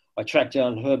player. I tracked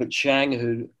down Herbert Chang,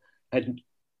 who had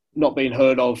not been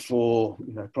heard of for,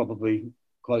 probably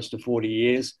close to 40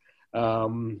 years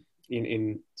in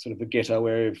sort of the ghetto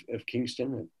area of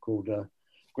Kingston called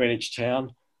Greenwich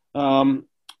Town.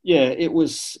 It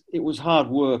was hard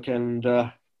work, and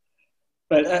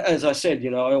but as I said,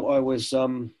 I was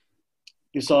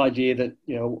this idea that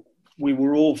we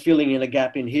were all filling in a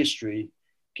gap in history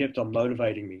kept on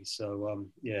motivating me. So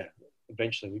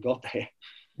eventually we got there.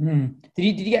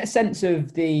 Did you get a sense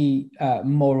of the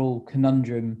moral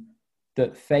conundrum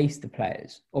that faced the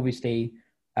players? Obviously,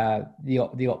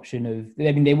 the option of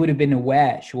they would have been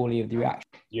aware surely of the reaction.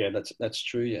 Yeah, that's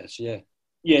true. Yes, yeah.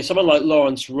 Yeah, someone like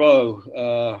Lawrence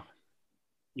Rowe,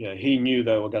 he knew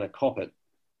they were going to cop it.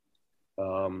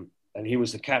 And he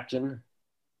was the captain.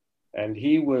 And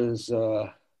he was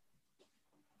kind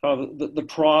of the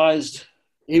prized,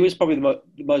 he was probably the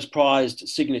most prized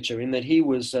signature in that he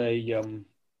was a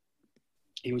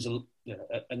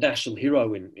national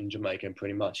hero in Jamaica,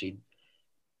 pretty much.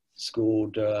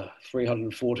 scored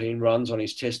 314 runs on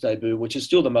his Test debut, which is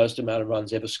still the most amount of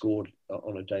runs ever scored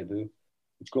on a debut.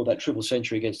 He scored that triple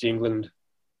century against England,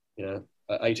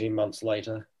 18 months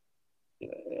later.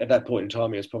 At that point in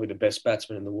time, he was probably the best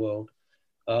batsman in the world.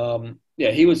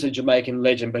 He was a Jamaican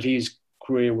legend, but his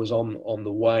career was on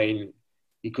the wane.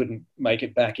 He couldn't make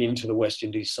it back into the West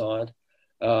Indies side.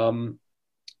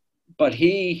 But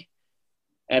he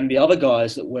and the other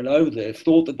guys that went over there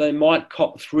thought that they might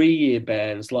cop 3-year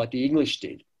bans like the English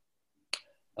did.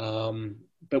 But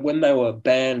when they were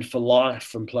banned for life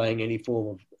from playing any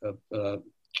form of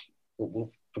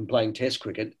from playing Test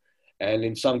cricket, and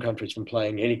in some countries from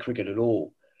playing any cricket at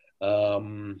all,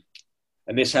 and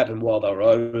this happened while they were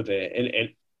over there,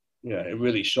 it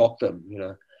really shocked them,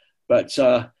 But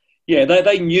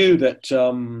they knew that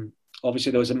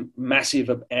obviously there was a massive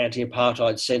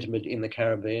anti-apartheid sentiment in the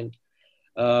Caribbean.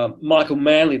 Michael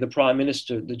Manley, the Prime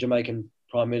Minister, the Jamaican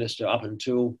Prime Minister, up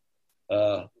until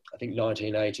I think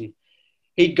 1980,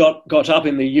 he got up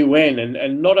in the UN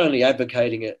and not only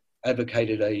advocated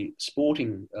a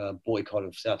sporting boycott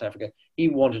of South Africa. He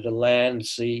wanted a land,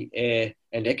 sea, air,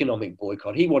 and economic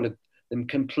boycott. He wanted them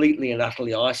completely and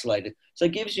utterly isolated. So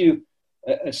it gives you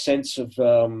a sense of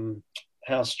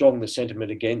how strong the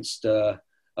sentiment against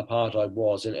apartheid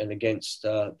was and against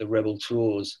the rebel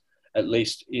tours, at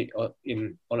least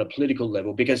on a political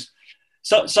level. Because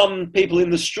some people in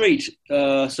the street,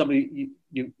 you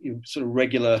sort of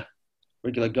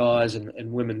regular guys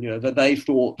and women, that they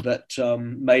thought that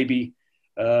maybe,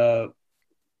 that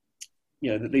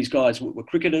these guys were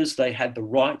cricketers. They had the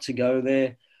right to go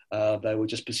there. They were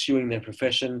just pursuing their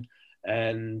profession,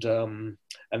 and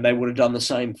they would have done the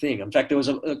same thing. In fact, there was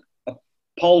a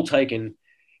poll taken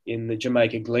in the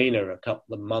Jamaica Gleaner a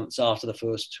couple of months after the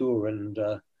first tour, and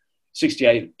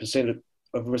 68%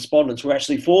 of respondents were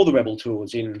actually for the rebel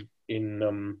tours in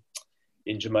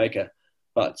Jamaica.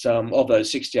 But of those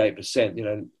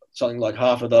 68%, something like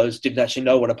half of those didn't actually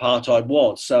know what apartheid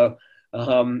was. So,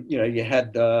 you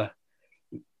had,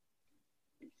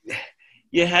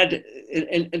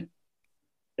 and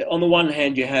on the one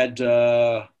hand, you had,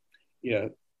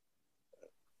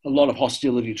 a lot of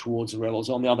hostility towards the rebels.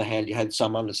 On the other hand, you had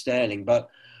some understanding. But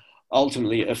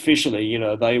ultimately, officially,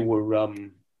 they were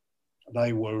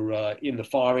in the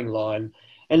firing line.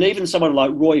 And even someone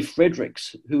like Roy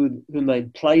Fredericks, whom they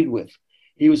played with,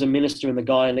 he was a minister in the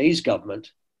Guyanese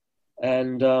government,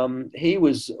 and he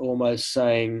was almost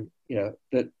saying,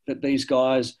 that these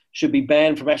guys should be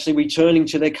banned from actually returning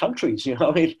to their countries.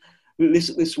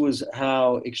 This was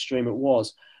how extreme it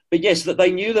was. But yes, that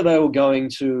they knew that they were going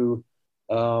to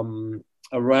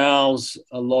arouse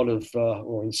a lot of,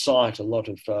 or incite a lot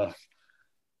of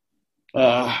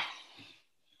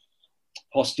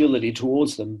hostility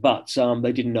towards them, but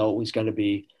they didn't know it was going to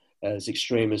be as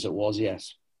extreme as it was.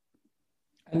 Yes.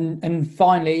 And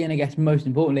finally, and I guess most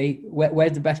importantly,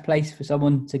 where's the best place for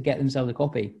someone to get themselves a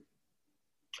copy?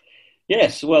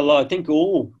 Yes, well, I think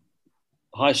all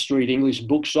high street English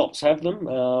bookshops have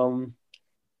them.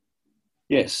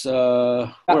 Yes.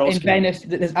 In fairness,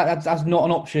 that's not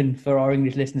an option for our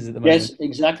English listeners at the moment. Yes,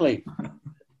 exactly.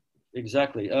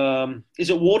 Exactly. Is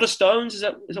it Waterstones? Is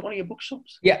that one of your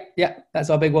bookshops? Yeah, that's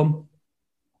our big one.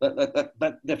 That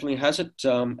definitely has it.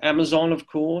 Amazon, of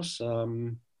course.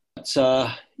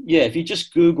 If you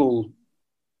just Google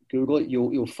it,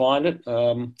 you'll find it.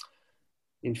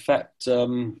 In fact, I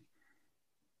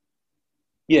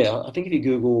think if you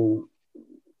Google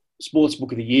Sports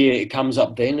Book of the Year, it comes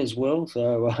up then as well.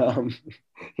 So,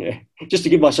 just to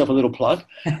give myself a little plug.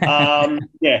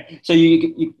 So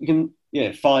you can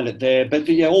find it there. But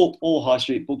all high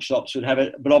street bookshops should have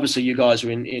it. But obviously, you guys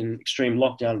are in extreme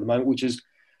lockdown at the moment, which is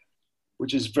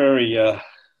very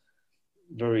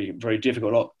very, very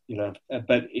difficult,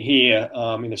 But here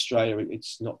in Australia,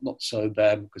 it's not so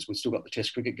bad because we've still got the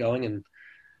Test cricket going, and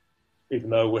even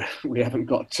though we haven't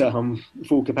got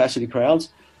full capacity crowds,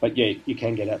 but you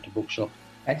can get out to bookshop.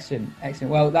 Excellent.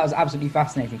 Well, that was absolutely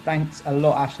fascinating. Thanks a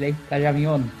lot, Ashley. Pleasure having you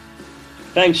on.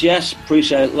 Thanks, yes.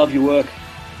 Appreciate it. Love your work.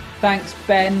 Thanks,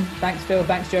 Ben. Thanks, Phil.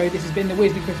 Thanks, Joe. This has been the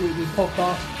Wisden Cricket Weekly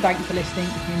podcast. Thanks for listening.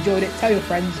 If you enjoyed it, tell your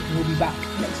friends, and we'll be back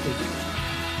next week.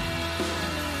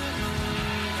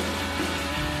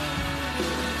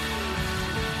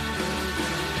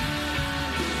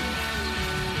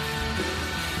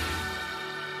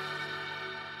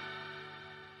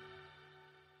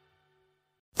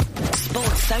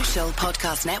 Social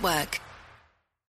Podcast Network.